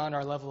way beyond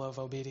our level of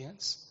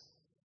obedience.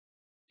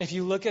 If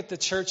you look at the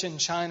church in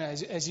China,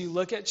 as you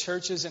look at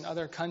churches in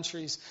other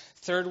countries,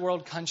 third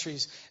world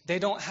countries, they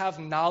don't have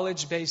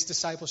knowledge-based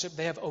discipleship.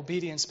 They have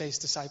obedience-based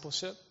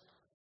discipleship.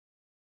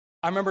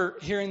 I remember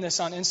hearing this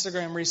on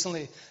Instagram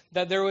recently,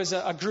 that there was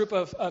a group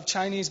of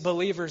Chinese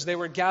believers. They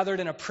were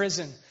gathered in a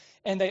prison,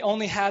 and they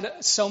only had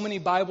so many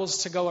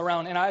Bibles to go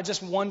around. And I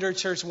just wonder,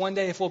 church, one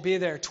day if we'll be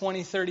there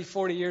 20, 30,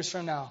 40 years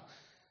from now.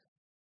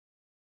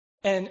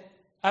 And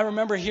I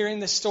remember hearing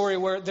this story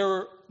where there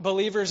were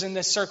believers in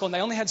this circle, and they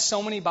only had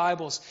so many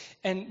Bibles.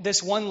 And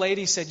this one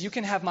lady said, you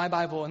can have my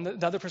Bible. And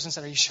the other person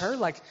said, are you sure?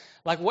 Like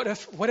what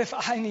if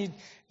I need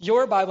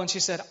your Bible? And she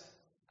said,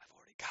 I've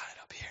already got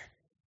it up here.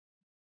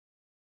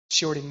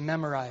 She already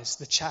memorized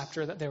the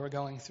chapter that they were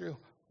going through,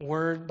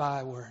 word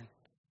by word.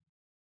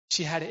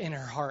 She had it in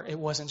her heart. It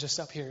wasn't just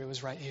up here. It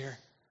was right here.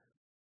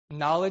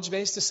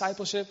 Knowledge-based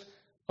discipleship,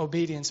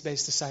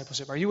 obedience-based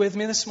discipleship. Are you with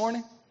me this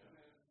morning?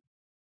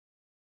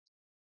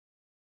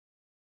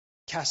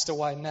 Cast a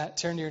wide net.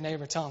 Turn to your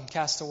neighbor. Tell him,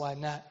 cast a wide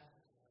net.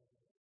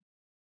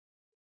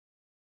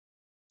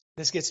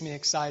 This gets me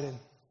excited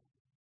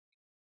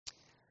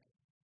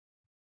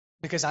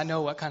because I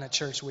know what kind of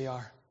church we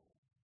are.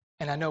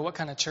 And I know what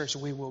kind of church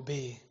we will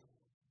be.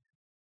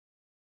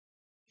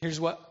 Here's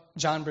what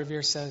John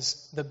Bevere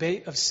says. The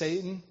bait of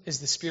Satan is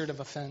the spirit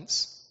of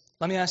offense.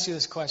 Let me ask you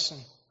this question.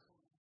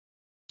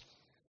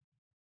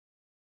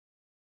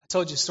 I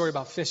told you a story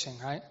about fishing,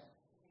 right?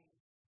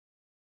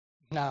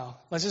 Now,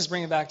 let's just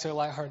bring it back to a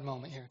lighthearted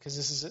moment here, because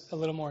this is a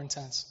little more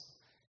intense.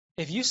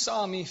 If you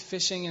saw me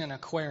fishing in an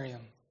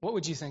aquarium, what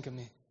would you think of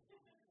me?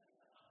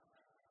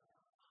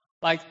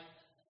 Like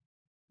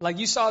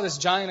you saw this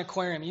giant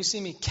aquarium, you see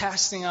me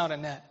casting out a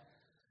net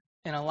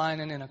and a line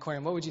in an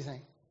aquarium, what would you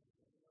think?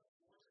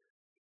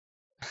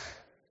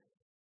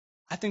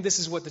 I think this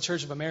is what the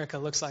Church of America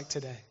looks like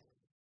today.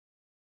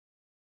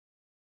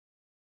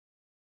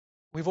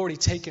 We've already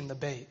taken the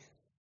bait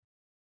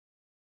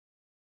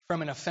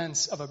from an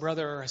offense of a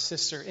brother or a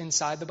sister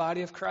inside the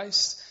body of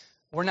Christ.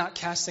 We're not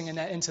casting a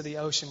net into the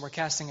ocean. We're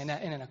casting a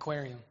net in an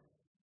aquarium.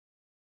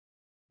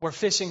 We're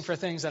fishing for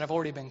things that have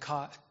already been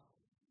caught.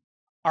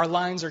 Our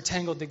lines are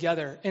tangled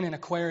together in an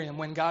aquarium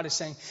when God is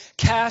saying,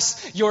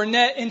 cast your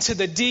net into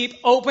the deep,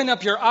 open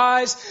up your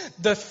eyes.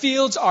 The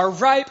fields are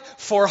ripe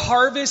for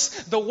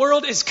harvest. The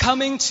world is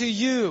coming to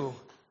you.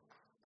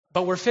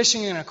 But we're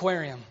fishing in an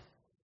aquarium.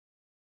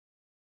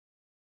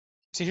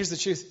 See, here's the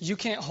truth. You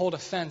can't hold a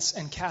fence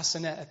and cast a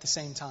net at the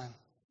same time.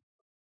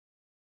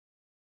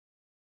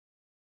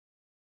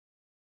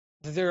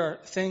 There are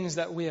things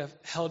that we have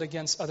held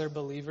against other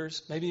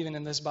believers, maybe even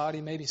in this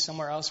body, maybe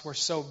somewhere else. We're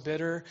so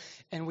bitter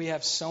and we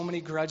have so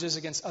many grudges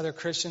against other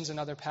Christians and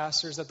other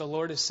pastors that the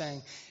Lord is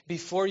saying,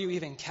 before you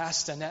even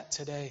cast a net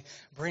today,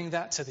 bring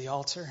that to the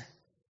altar.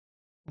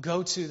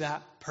 Go to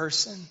that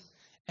person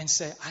and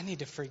say, I need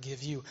to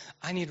forgive you.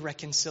 I need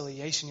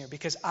reconciliation here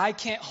because I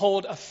can't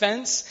hold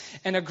offense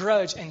and a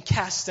grudge and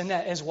cast a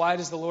net as wide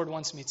as the Lord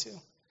wants me to.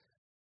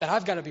 That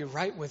I've got to be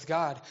right with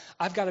God.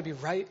 I've got to be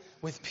right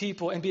with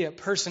people and be a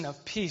person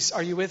of peace.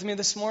 Are you with me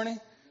this morning?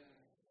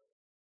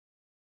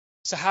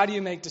 So how do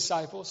you make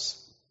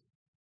disciples?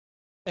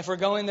 If we're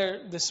going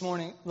there this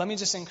morning, let me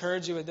just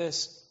encourage you with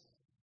this.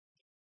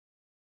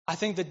 I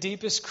think the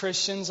deepest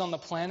Christians on the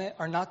planet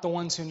are not the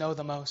ones who know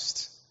the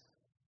most.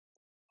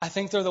 I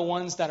think they're the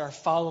ones that are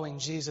following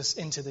Jesus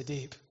into the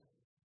deep.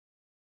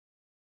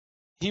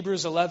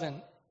 Hebrews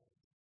 11,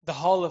 the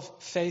hall of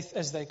faith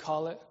as they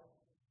call it.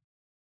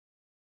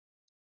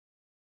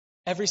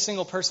 Every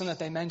single person that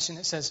they mention,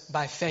 it says,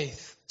 by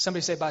faith.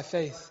 Somebody say, by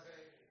faith.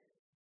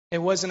 It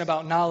wasn't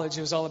about knowledge.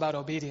 It was all about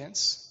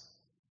obedience.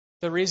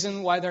 The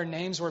reason why their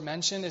names were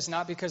mentioned is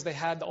not because they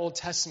had the Old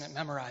Testament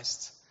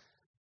memorized.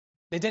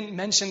 They didn't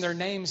mention their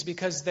names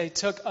because they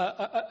took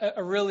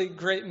a really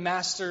great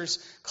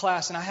master's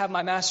class. And I have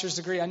my master's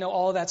degree. I know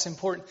all that's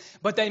important.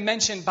 But they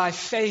mentioned by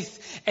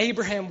faith,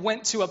 Abraham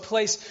went to a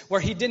place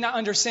where he did not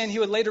understand he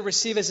would later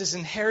receive as his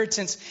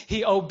inheritance.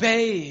 He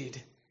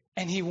obeyed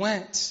and he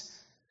went.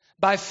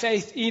 By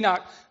faith,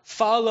 Enoch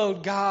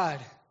followed God.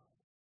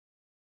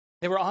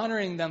 They were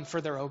honoring them for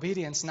their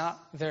obedience, not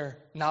their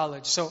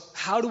knowledge. So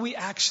how do we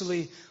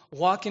actually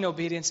walk in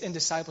obedience in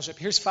discipleship?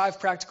 Here's 5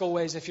 practical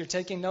ways. If you're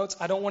taking notes,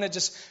 I don't want to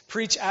just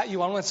preach at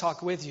you. I want to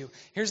talk with you.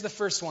 Here's the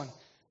first one,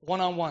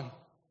 one-on-one.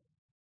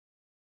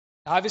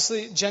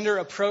 Obviously, gender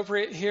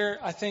appropriate here.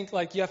 I think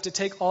you have to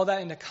take all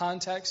that into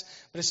context.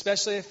 But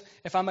especially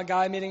if I'm a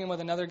guy meeting with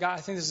another guy,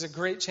 I think this is a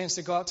great chance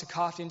to go out to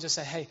coffee and just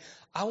say, hey,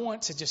 I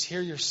want to just hear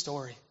your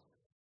story.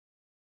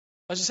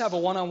 Let's just have a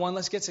one-on-one.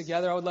 Let's get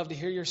together. I would love to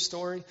hear your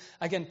story.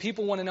 Again,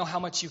 people want to know how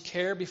much you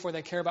care before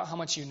they care about how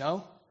much you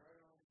know.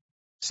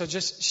 So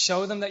just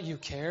show them that you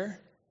care.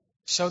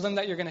 Show them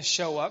that you're going to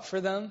show up for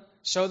them.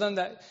 Show them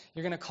that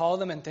you're going to call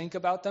them and think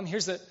about them.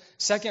 Here's the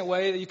second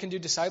way that you can do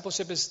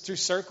discipleship is through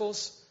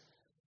circles.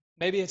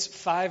 Maybe it's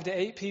 5 to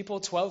 8 people,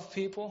 12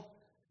 people.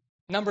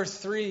 Number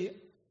 3,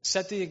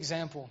 set the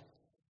example.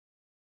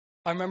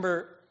 I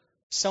remember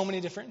so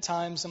many different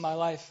times in my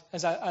life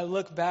as I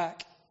look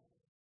back.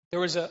 There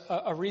was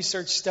a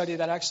research study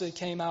that actually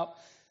came out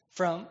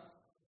from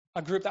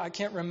a group that I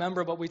can't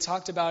remember, but we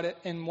talked about it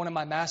in one of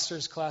my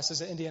master's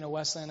classes at Indiana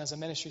Wesleyan as a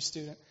ministry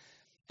student.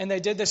 And they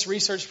did this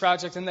research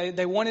project, and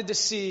they wanted to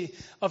see,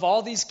 of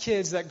all these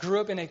kids that grew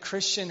up in a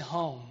Christian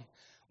home,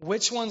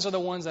 which ones are the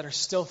ones that are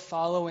still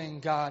following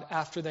God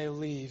after they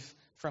leave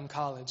from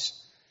college.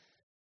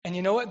 And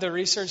you know what the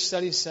research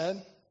study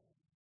said?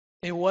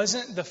 It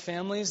wasn't the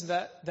families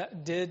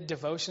that did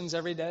devotions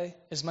every day,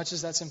 as much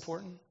as that's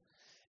important.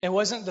 It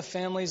wasn't the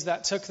families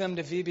that took them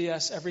to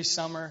VBS every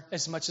summer,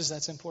 as much as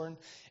that's important.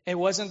 It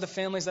wasn't the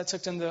families that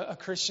took them to a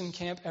Christian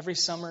camp every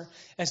summer,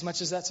 as much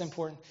as that's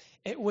important.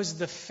 It was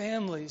the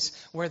families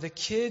where the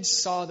kids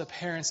saw the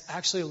parents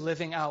actually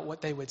living out what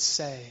they would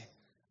say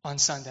on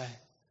Sunday,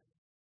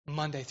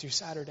 Monday through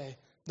Saturday.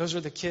 Those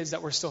were the kids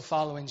that were still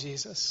following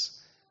Jesus.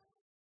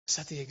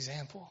 Set the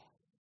example.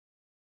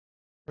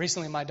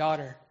 Recently, my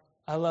daughter,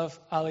 I love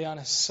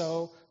Aliana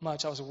so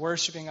much. I was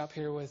worshiping up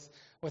here with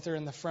her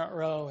in the front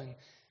row, and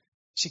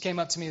she came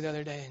up to me the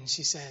other day and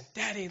she said,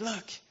 Daddy,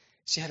 look.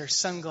 She had her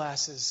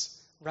sunglasses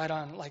right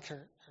on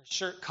her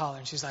shirt collar,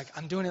 and she's like,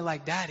 I'm doing it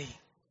like Daddy.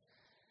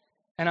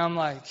 And I'm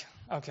like,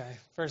 okay,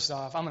 first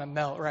off, I'm going to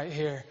melt right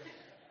here.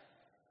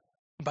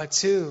 But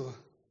 2,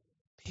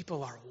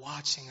 people are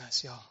watching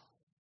us, y'all.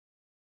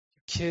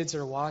 Your kids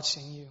are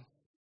watching you.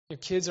 Your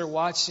kids are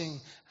watching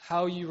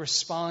how you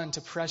respond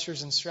to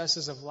pressures and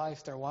stresses of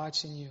life. They're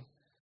watching you.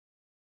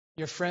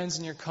 Your friends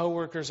and your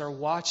coworkers are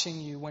watching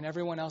you when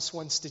everyone else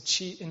wants to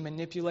cheat and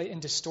manipulate and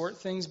distort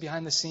things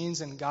behind the scenes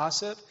and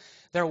gossip.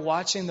 They're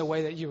watching the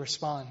way that you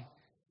respond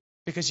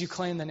because you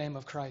claim the name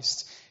of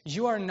Christ.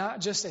 You are not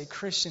just a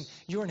Christian.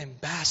 You're an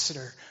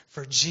ambassador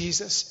for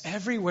Jesus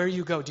everywhere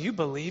you go. Do you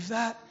believe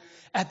that?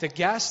 At the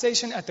gas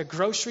station, at the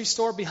grocery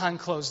store, behind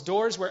closed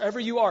doors,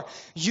 wherever you are,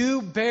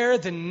 you bear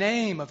the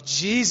name of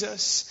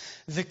Jesus,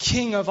 the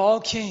King of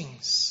all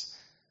kings.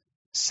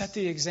 Set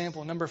the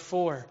example. Number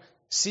 4,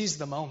 seize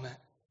the moment.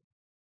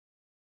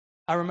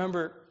 I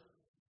remember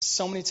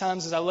so many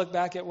times as I look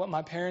back at what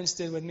my parents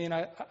did with me, and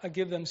I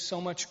give them so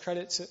much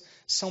credit to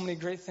so many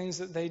great things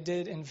that they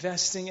did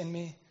investing in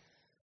me,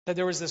 that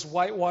there was this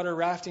whitewater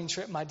rafting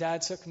trip my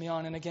dad took me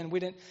on. And again, we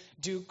didn't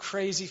do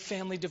crazy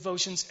family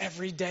devotions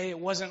every day. It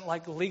wasn't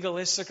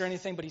legalistic or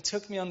anything, but he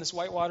took me on this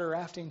whitewater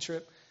rafting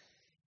trip,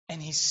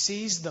 and he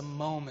seized the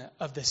moment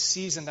of the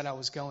season that I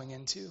was going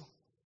into.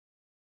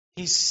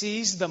 He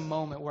seized the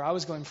moment where I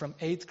was going from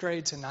 8th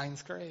grade to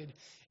 9th grade.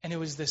 And it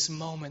was this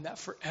moment that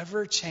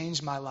forever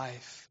changed my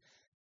life.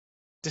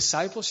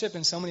 Discipleship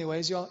in so many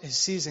ways, y'all, is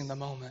seizing the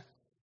moment.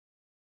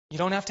 You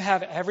don't have to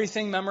have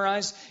everything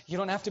memorized. You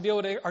don't have to be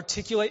able to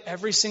articulate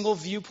every single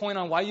viewpoint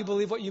on why you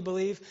believe what you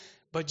believe,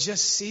 but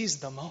just seize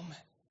the moment.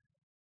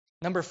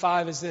 Number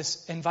 5 is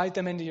this: invite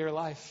them into your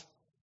life.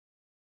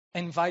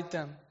 Invite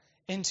them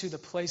into the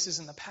places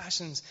and the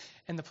passions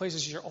and the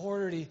places you're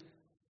already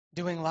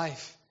doing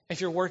life. If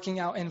you're working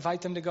out,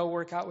 invite them to go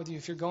work out with you.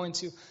 If you're going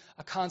to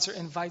a concert,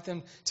 invite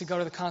them to go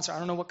to the concert. I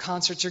don't know what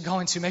concert you're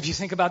going to. Maybe you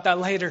think about that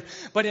later.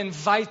 But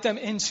invite them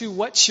into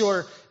what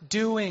you're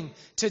doing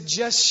to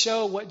just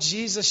show what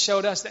Jesus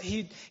showed us, that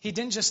he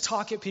didn't just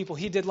talk at people.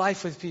 He did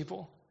life with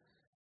people.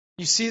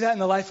 You see that in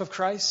the life of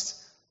Christ?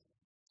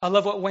 I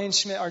love what Wayne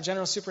Schmidt, our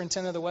general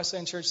superintendent of the West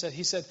End Church, said.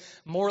 He said,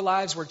 more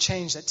lives were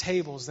changed at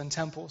tables than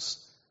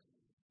temples.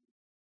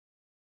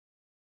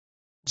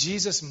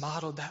 Jesus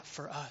modeled that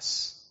for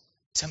us.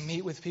 To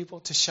meet with people,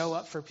 to show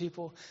up for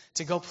people,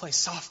 to go play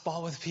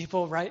softball with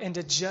people, right? And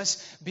to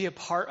just be a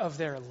part of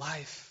their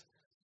life.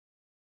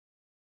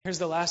 Here's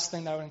the last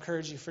thing that I would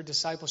encourage you for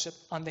discipleship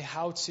on the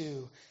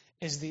how-to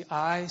is the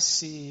I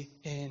see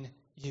in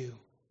you.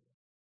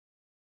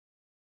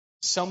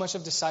 So much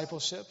of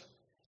discipleship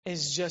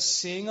is just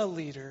seeing a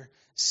leader,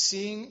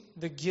 seeing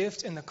the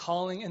gift and the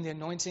calling and the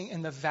anointing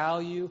and the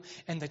value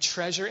and the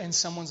treasure in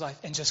someone's life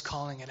and just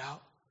calling it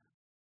out.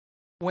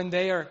 When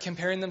they are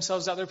comparing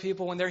themselves to other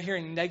people, when they're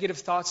hearing negative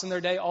thoughts in their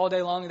day all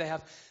day long, they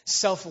have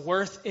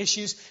self-worth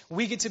issues,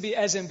 we get to be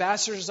as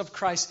ambassadors of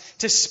Christ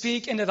to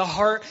speak into the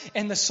heart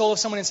and the soul of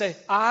someone and say,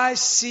 I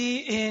see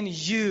in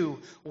you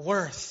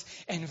worth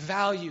and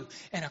value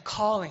and a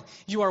calling.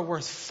 You are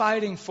worth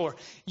fighting for.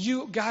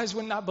 You guys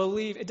would not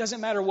believe, it doesn't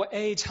matter what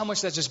age, how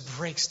much that just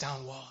breaks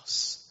down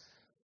walls.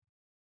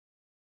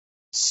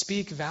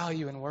 Speak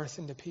value and worth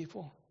into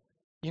people.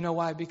 You know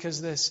why?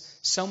 Because this,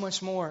 so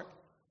much more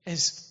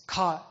is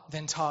caught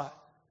than taught.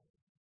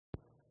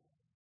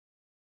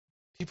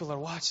 People are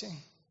watching.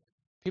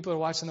 People are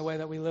watching the way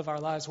that we live our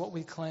lives, what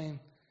we claim.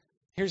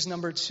 Here's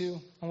number 2,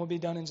 and we'll be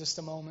done in just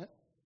a moment.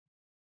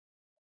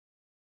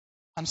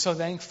 I'm so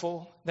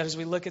thankful that as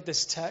we look at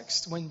this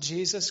text, when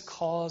Jesus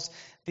calls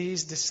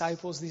these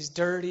disciples, these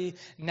dirty,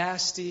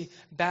 nasty,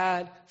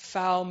 bad,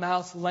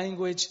 foul-mouthed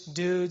language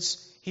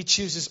dudes, he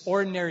chooses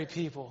ordinary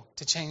people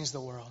to change the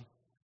world.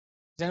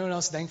 Is anyone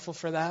else thankful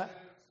for that?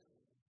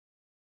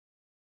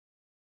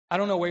 I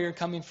don't know where you're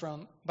coming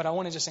from, but I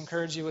want to just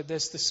encourage you with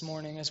this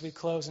morning as we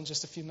close in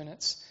just a few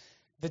minutes.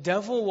 The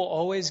devil will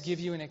always give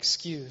you an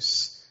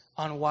excuse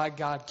on why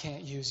God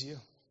can't use you.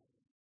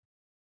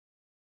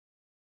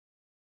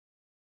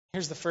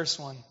 Here's the first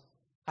one.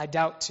 I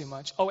doubt too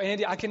much. Oh,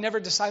 Andy, I can never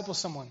disciple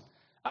someone.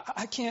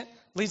 I can't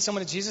lead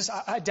someone to Jesus.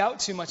 I doubt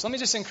too much. Let me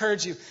just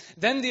encourage you.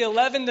 Then the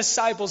 11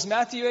 disciples,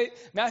 Matthew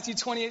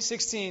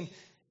 28:16,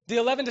 the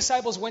 11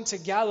 disciples went to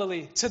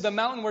Galilee, to the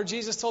mountain where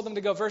Jesus told them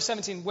to go. Verse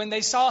 17, when they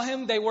saw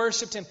him, they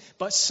worshiped him.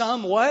 But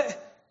some, what?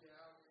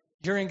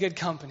 You're in good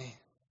company.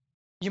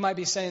 You might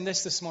be saying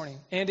this morning,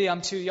 Andy,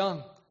 I'm too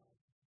young.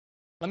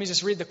 Let me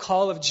just read the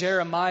call of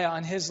Jeremiah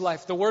on his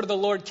life. The word of the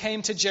Lord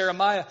came to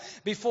Jeremiah.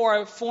 Before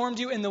I formed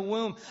you in the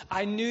womb,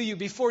 I knew you.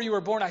 Before you were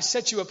born, I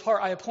set you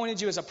apart. I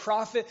appointed you as a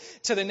prophet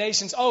to the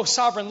nations. Oh,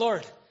 sovereign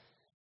Lord,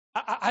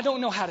 I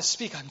don't know how to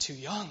speak. I'm too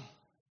young.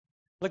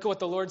 Look at what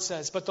the Lord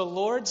says. But the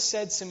Lord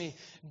said to me,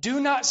 do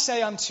not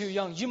say I'm too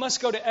young. You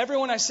must go to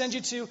everyone I send you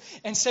to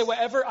and say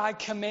whatever I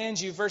command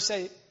you. Verse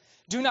 8,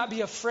 do not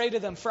be afraid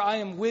of them, for I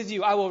am with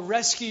you. I will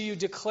rescue you,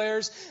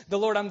 declares the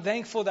Lord. I'm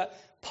thankful that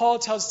Paul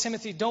tells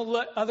Timothy, don't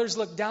let others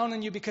look down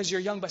on you because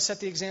you're young, but set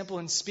the example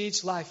in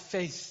speech, life,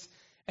 faith,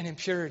 and in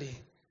purity.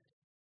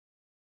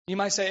 You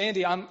might say,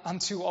 Andy, I'm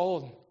too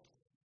old.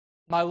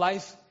 My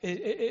life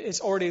is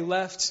already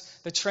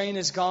left. The train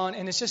is gone,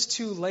 and it's just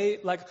too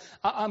late. Like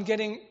I'm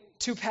getting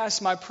too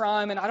past my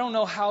prime, and I don't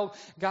know how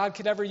God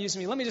could ever use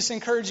me. Let me just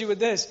encourage you with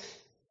this.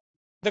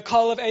 The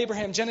call of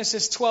Abraham,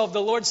 Genesis 12,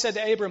 the Lord said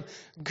to Abram,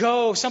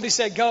 go. Somebody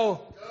said,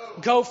 go.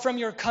 Go from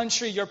your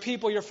country, your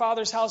people, your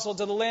father's household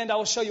to the land I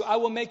will show you. I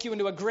will make you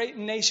into a great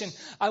nation.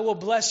 I will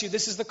bless you.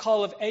 This is the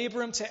call of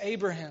Abram to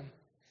Abraham.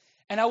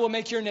 And I will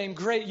make your name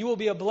great. You will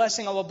be a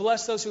blessing. I will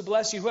bless those who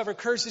bless you. Whoever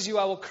curses you,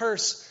 I will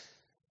curse.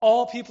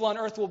 All people on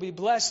earth will be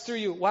blessed through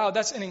you. Wow,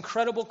 that's an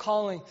incredible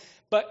calling.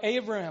 But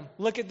Abraham,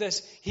 look at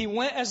this. He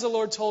went as the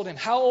Lord told him.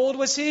 How old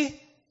was he?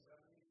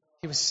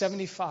 He was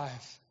 75.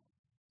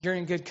 You're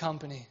in good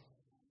company.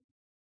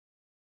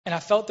 And I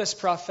felt this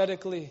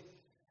prophetically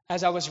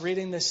as I was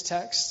reading this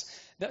text,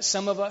 that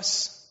some of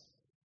us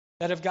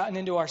that have gotten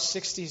into our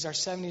 60s, our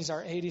 70s,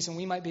 our 80s, and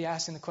we might be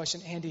asking the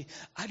question, Andy,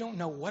 I don't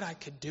know what I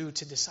could do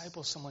to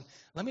disciple someone.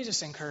 Let me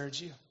just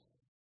encourage you.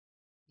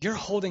 You're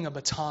holding a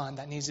baton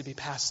that needs to be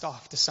passed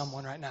off to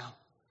someone right now.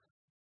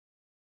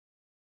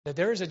 That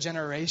there is a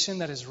generation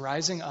that is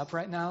rising up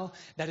right now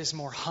that is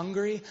more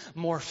hungry,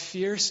 more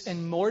fierce,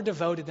 and more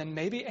devoted than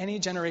maybe any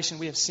generation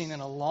we have seen in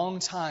a long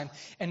time.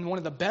 And one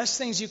of the best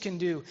things you can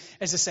do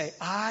is to say,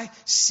 I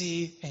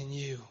see in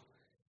you.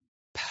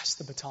 Pass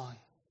the baton.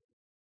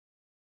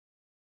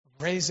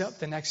 Raise up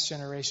the next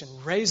generation.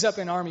 Raise up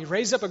an army.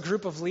 Raise up a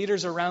group of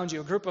leaders around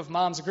you, a group of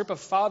moms, a group of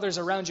fathers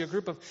around you, a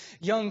group of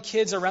young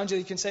kids around you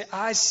that you can say,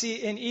 I see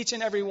in each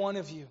and every one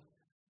of you.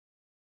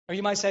 Or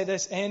you might say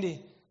this,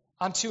 Andy,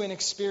 I'm too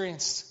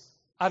inexperienced.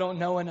 I don't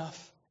know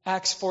enough.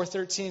 Acts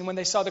 4:13, when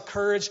they saw the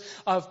courage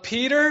of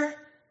Peter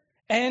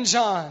and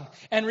John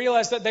and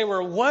realized that they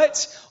were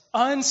what?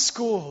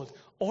 Unschooled,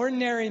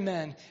 ordinary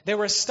men. They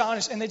were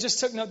astonished, and they just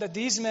took note that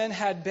these men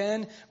had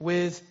been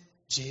with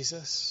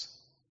Jesus.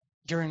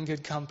 You're in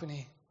good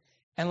company.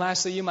 And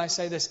lastly, you might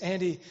say this,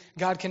 Andy,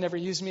 God can never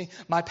use me.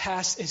 My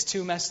past is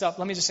too messed up.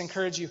 Let me just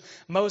encourage you.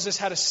 Moses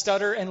had a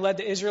stutter and led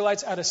the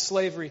Israelites out of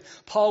slavery.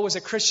 Paul was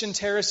a Christian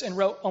terrorist and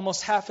wrote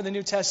almost half of the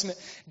New Testament.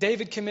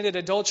 David committed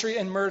adultery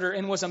and murder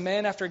and was a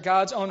man after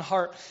God's own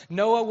heart.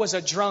 Noah was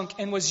a drunk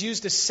and was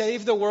used to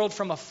save the world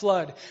from a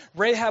flood.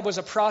 Rahab was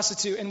a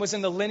prostitute and was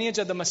in the lineage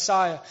of the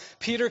Messiah.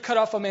 Peter cut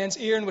off a man's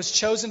ear and was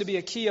chosen to be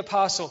a key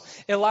apostle.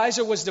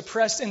 Elijah was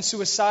depressed and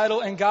suicidal,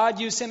 and God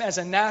used him as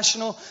a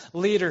national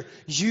leader.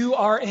 You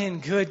are in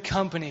good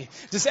company.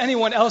 Does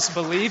anyone else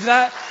believe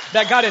that?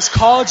 That God has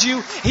called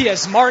you, He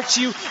has marked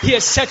you, He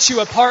has set you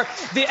apart.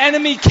 The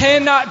enemy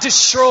cannot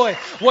destroy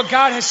what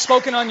God has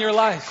spoken on your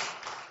life.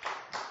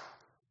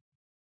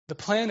 The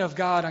plan of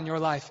God on your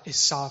life is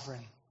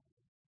sovereign.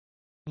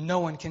 No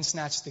one can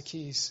snatch the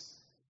keys.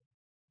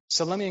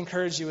 So let me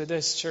encourage you with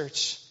this,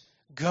 church.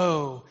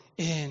 Go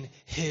in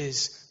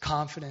His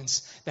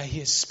confidence that He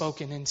has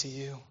spoken into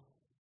you.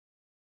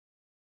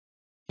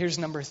 Here's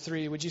number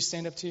 3. Would you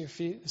stand up to your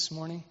feet this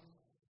morning?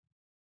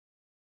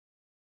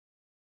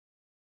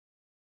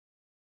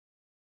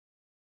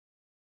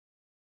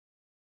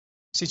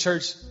 See,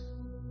 church,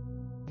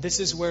 this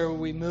is where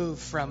we move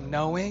from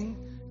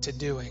knowing to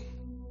doing.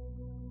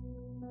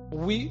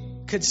 We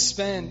could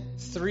spend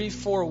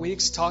 3-4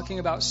 weeks talking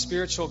about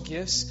spiritual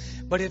gifts,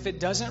 but if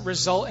it doesn't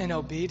result in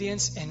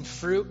obedience and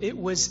fruit, it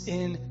was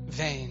in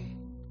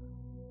vain.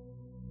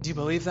 Do you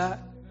believe that?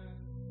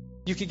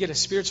 You could get a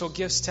spiritual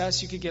gifts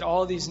test. You could get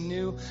all these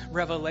new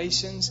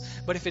revelations.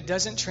 But if it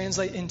doesn't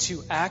translate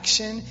into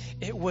action,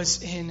 it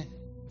was in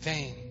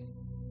vain.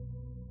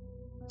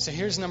 So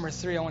here's number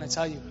 3 I want to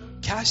tell you.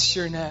 Cast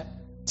your net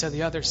to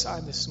the other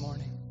side this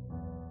morning.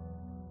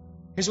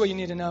 Here's what you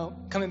need to know.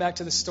 Coming back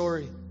to the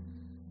story.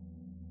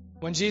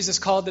 When Jesus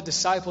called the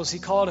disciples, He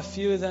called a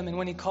few of them. And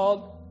when He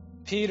called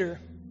Peter,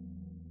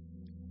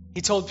 He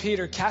told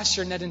Peter, cast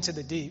your net into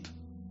the deep.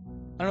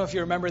 I don't know if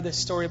you remember this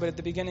story, but at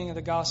the beginning of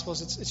the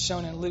Gospels, it's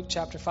shown in Luke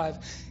chapter 5.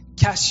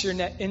 Cast your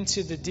net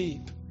into the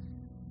deep.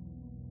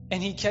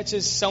 And He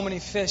catches so many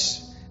fish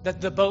that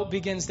the boat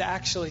begins to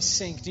actually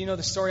sink. Do you know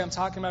the story I'm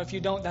talking about? If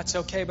you don't, that's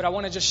okay. But I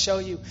want to just show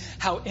you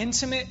how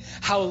intimate,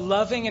 how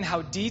loving, and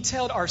how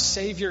detailed our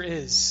Savior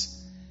is.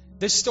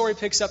 This story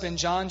picks up in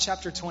John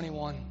chapter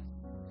 21.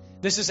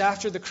 This is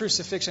after the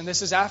crucifixion.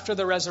 This is after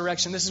the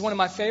resurrection. This is one of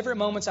my favorite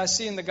moments I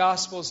see in the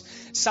Gospels.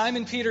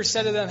 Simon Peter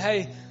said to them,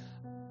 hey,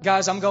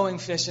 guys, I'm going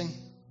fishing.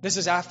 This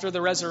is after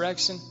the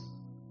resurrection.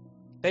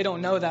 They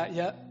don't know that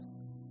yet.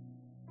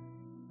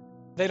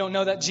 They don't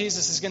know that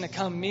Jesus is going to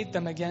come meet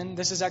them again.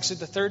 This is actually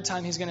the 3rd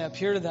time He's going to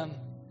appear to them.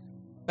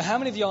 But how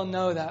many of y'all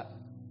know that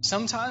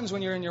sometimes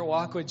when you're in your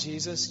walk with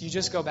Jesus, you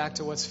just go back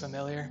to what's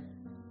familiar?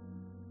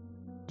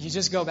 You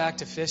just go back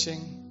to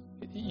fishing.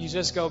 You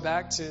just go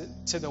back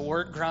to the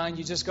work grind.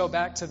 You just go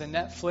back to the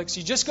Netflix.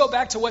 You just go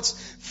back to what's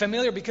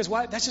familiar because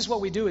why? That's just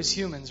what we do as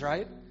humans,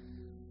 right?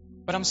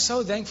 But I'm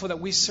so thankful that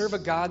we serve a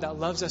God that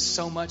loves us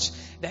so much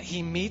that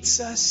He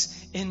meets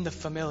us in the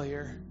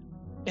familiar,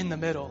 in the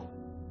middle.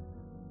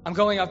 I'm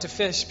going out to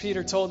fish,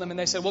 Peter told them, and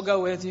they said, we'll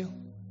go with you.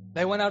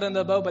 They went out in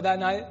the boat, but that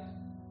night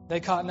they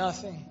caught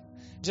nothing.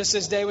 Just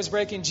as day was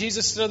breaking,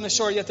 Jesus stood on the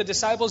shore, yet the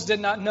disciples did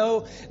not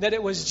know that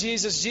it was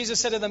Jesus. Jesus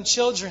said to them,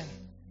 children,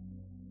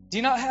 do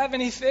you not have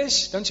any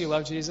fish? Don't you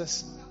love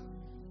Jesus?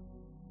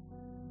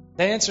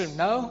 They answered,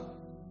 no.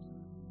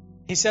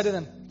 He said to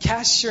them,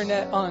 cast your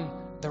net on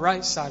the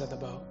right side of the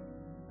boat,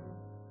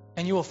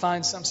 and you will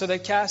find some. So they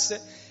cast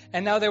it,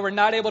 and now they were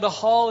not able to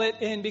haul it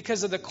in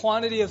because of the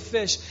quantity of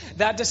fish.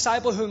 That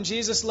disciple whom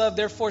Jesus loved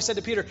therefore said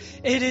to Peter,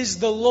 it is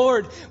the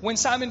Lord. When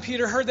Simon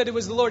Peter heard that it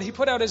was the Lord, he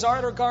put out his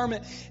outer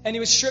garment, and he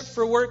was stripped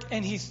for work,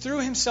 and he threw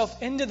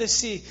himself into the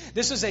sea.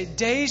 This was a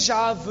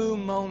deja vu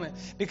moment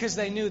because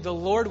they knew the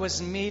Lord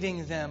was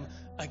meeting them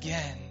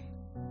again.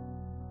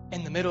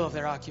 In the middle of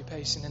their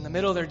occupation, in the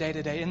middle of their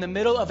day-to-day, in the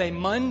middle of a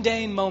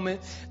mundane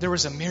moment, there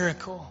was a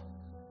miracle.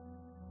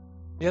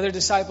 The other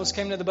disciples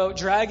came to the boat,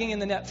 dragging in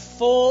the net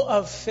full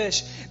of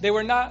fish. They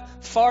were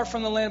not far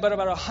from the land, but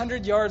about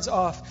 100 yards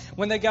off.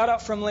 When they got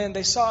out from land,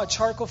 they saw a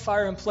charcoal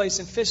fire in place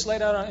and fish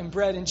laid out on it and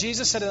bread. And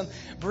Jesus said to them,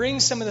 bring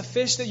some of the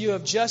fish that you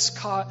have just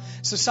caught.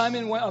 So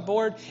Simon went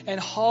aboard and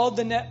hauled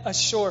the net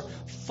ashore,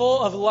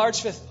 full of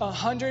large fish,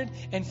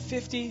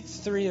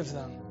 153 of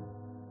them.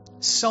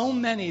 So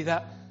many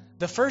that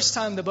the first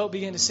time the boat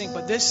began to sink,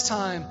 but this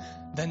time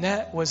the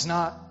net was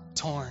not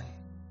torn.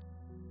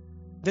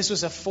 This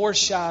was a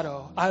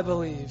foreshadow, I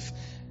believe,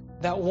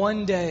 that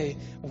one day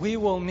we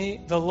will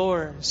meet the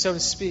Lord, so to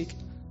speak,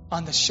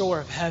 on the shore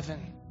of heaven.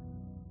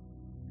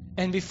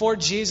 And before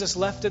Jesus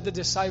left the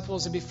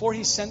disciples and before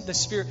he sent the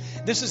Spirit,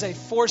 this is a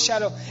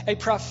foreshadow, a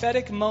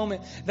prophetic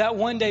moment that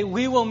one day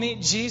we will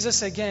meet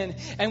Jesus again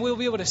and we'll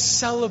be able to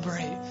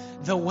celebrate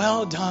the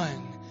well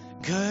done,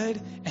 good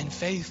and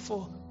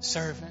faithful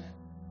servant.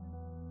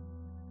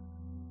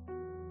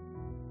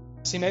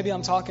 See, maybe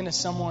I'm talking to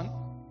someone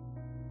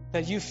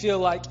that you feel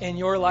like in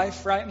your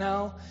life right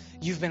now,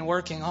 you've been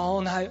working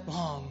all night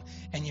long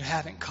and you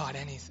haven't caught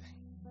anything.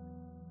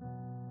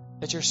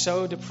 That you're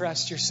so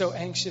depressed, you're so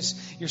anxious,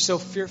 you're so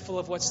fearful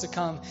of what's to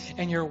come,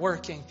 and you're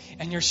working,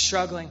 and you're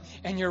struggling,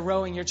 and you're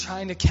rowing, you're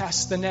trying to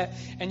cast the net,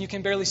 and you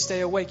can barely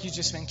stay awake. You've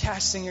just been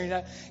casting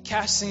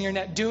your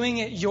net, doing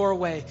it your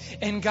way.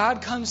 And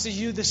God comes to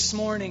you this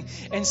morning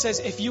and says,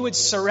 if you would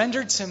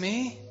surrender to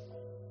me,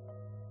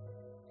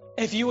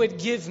 if you would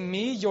give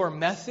me your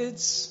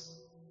methods,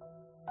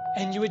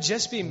 and you would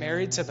just be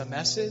married to the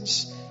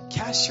message,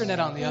 cast your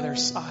net on the other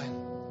side.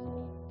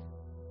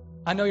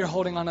 I know you're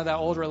holding on to that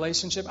old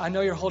relationship. I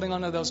know you're holding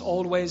on to those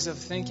old ways of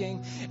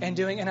thinking and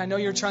doing. And I know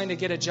you're trying to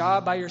get a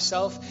job by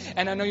yourself.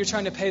 And I know you're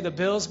trying to pay the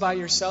bills by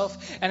yourself.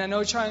 And I know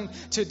you're trying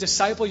to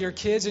disciple your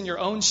kids in your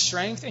own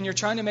strength. And you're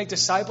trying to make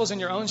disciples in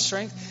your own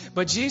strength.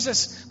 But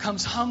Jesus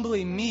comes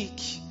humbly meek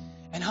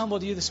and humble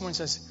to you this morning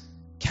and says,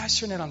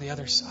 cast your net on the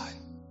other side.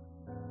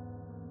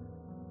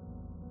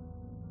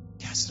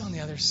 Cast it on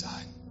the other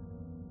side.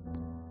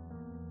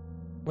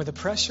 Where the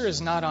pressure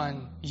is not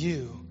on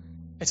you,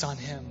 it's on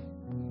Him.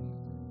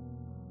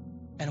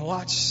 And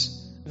watch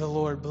the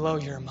Lord blow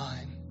your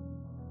mind.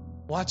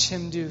 Watch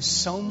Him do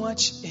so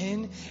much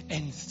in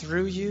and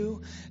through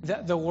you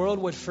that the world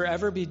would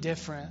forever be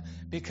different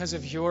because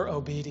of your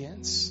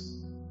obedience.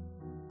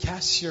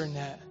 Cast your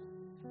net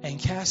and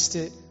cast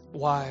it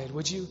wide.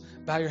 Would you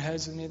bow your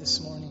heads with me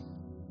this morning?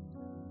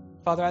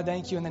 Father, I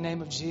thank you in the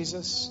name of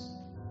Jesus.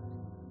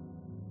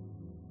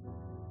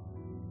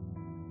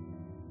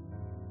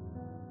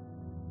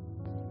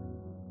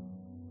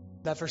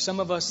 That for some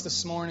of us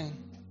this morning,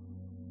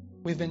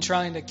 we've been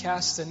trying to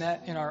cast the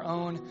net in our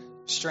own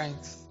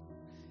strength.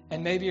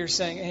 And maybe you're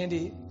saying,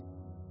 Andy,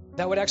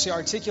 that would actually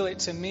articulate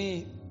to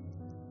me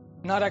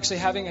not actually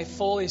having a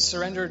fully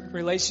surrendered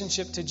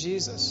relationship to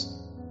Jesus.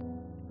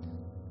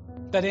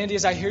 That, Andy,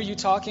 as I hear you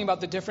talking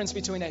about the difference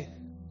between a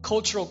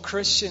cultural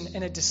Christian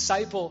and a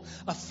disciple,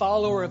 a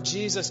follower of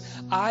Jesus,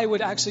 I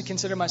would actually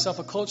consider myself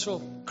a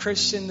cultural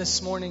Christian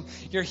this morning.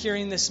 You're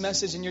hearing this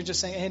message and you're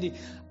just saying, Andy,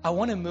 I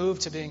want to move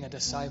to being a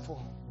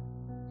disciple.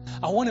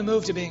 I want to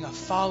move to being a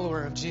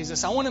follower of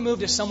Jesus. I want to move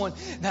to someone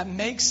that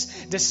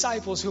makes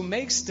disciples, who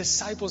makes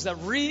disciples that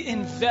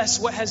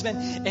reinvest what has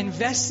been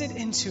invested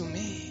into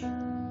me.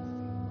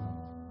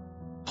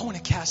 I want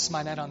to cast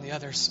my net on the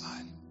other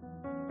side.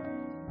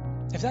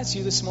 If that's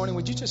you this morning,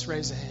 would you just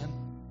raise a hand?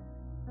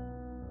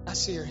 I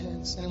see your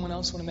hands. Anyone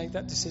else want to make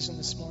that decision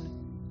this morning?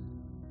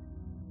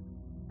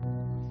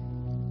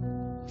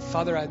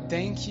 Father, I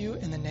thank you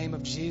in the name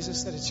of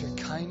Jesus that it's your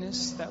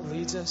kindness that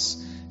leads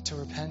us to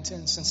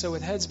repentance. And so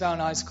with heads bowed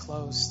and eyes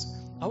closed,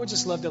 I would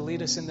just love to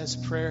lead us in this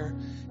prayer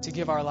to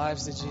give our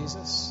lives to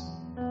Jesus.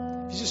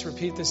 If you just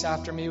repeat this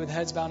after me with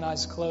heads bowed and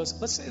eyes closed,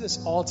 let's say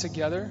this all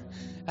together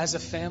as a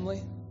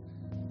family.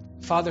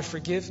 Father,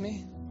 forgive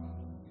me.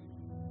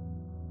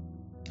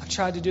 I've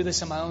tried to do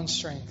this in my own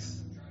strength.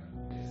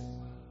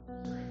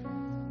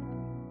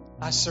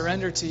 I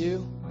surrender to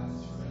you.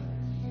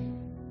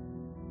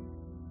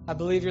 I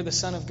believe you're the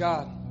Son of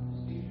God.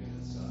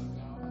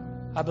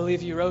 I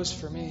believe you rose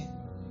for me.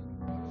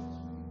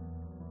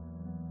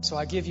 So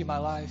I give you my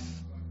life.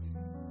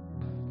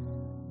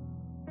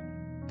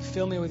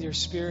 Fill me with your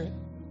Spirit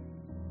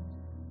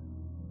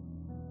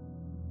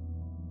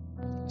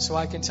so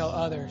I can tell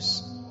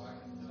others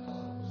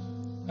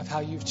of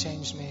how you've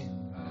changed me.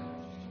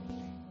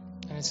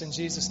 And it's in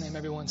Jesus' name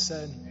everyone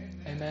said,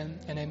 amen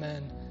and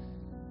amen.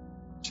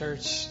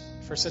 Church,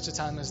 for such a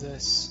time as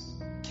this,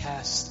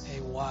 cast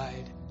a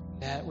wide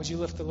net. Would you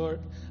lift the Lord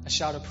a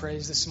shout of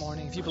praise this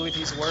morning? If you believe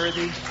He's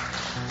worthy,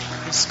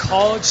 He's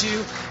called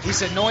you,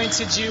 He's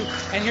anointed you,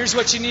 and here's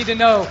what you need to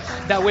know,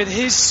 that with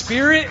His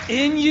Spirit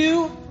in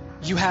you,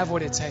 you have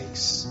what it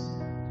takes.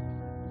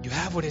 You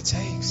have what it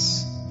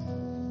takes.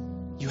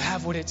 You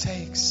have what it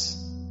takes.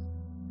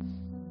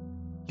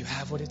 You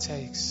have what it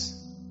takes.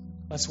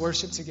 Let's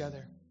worship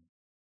together.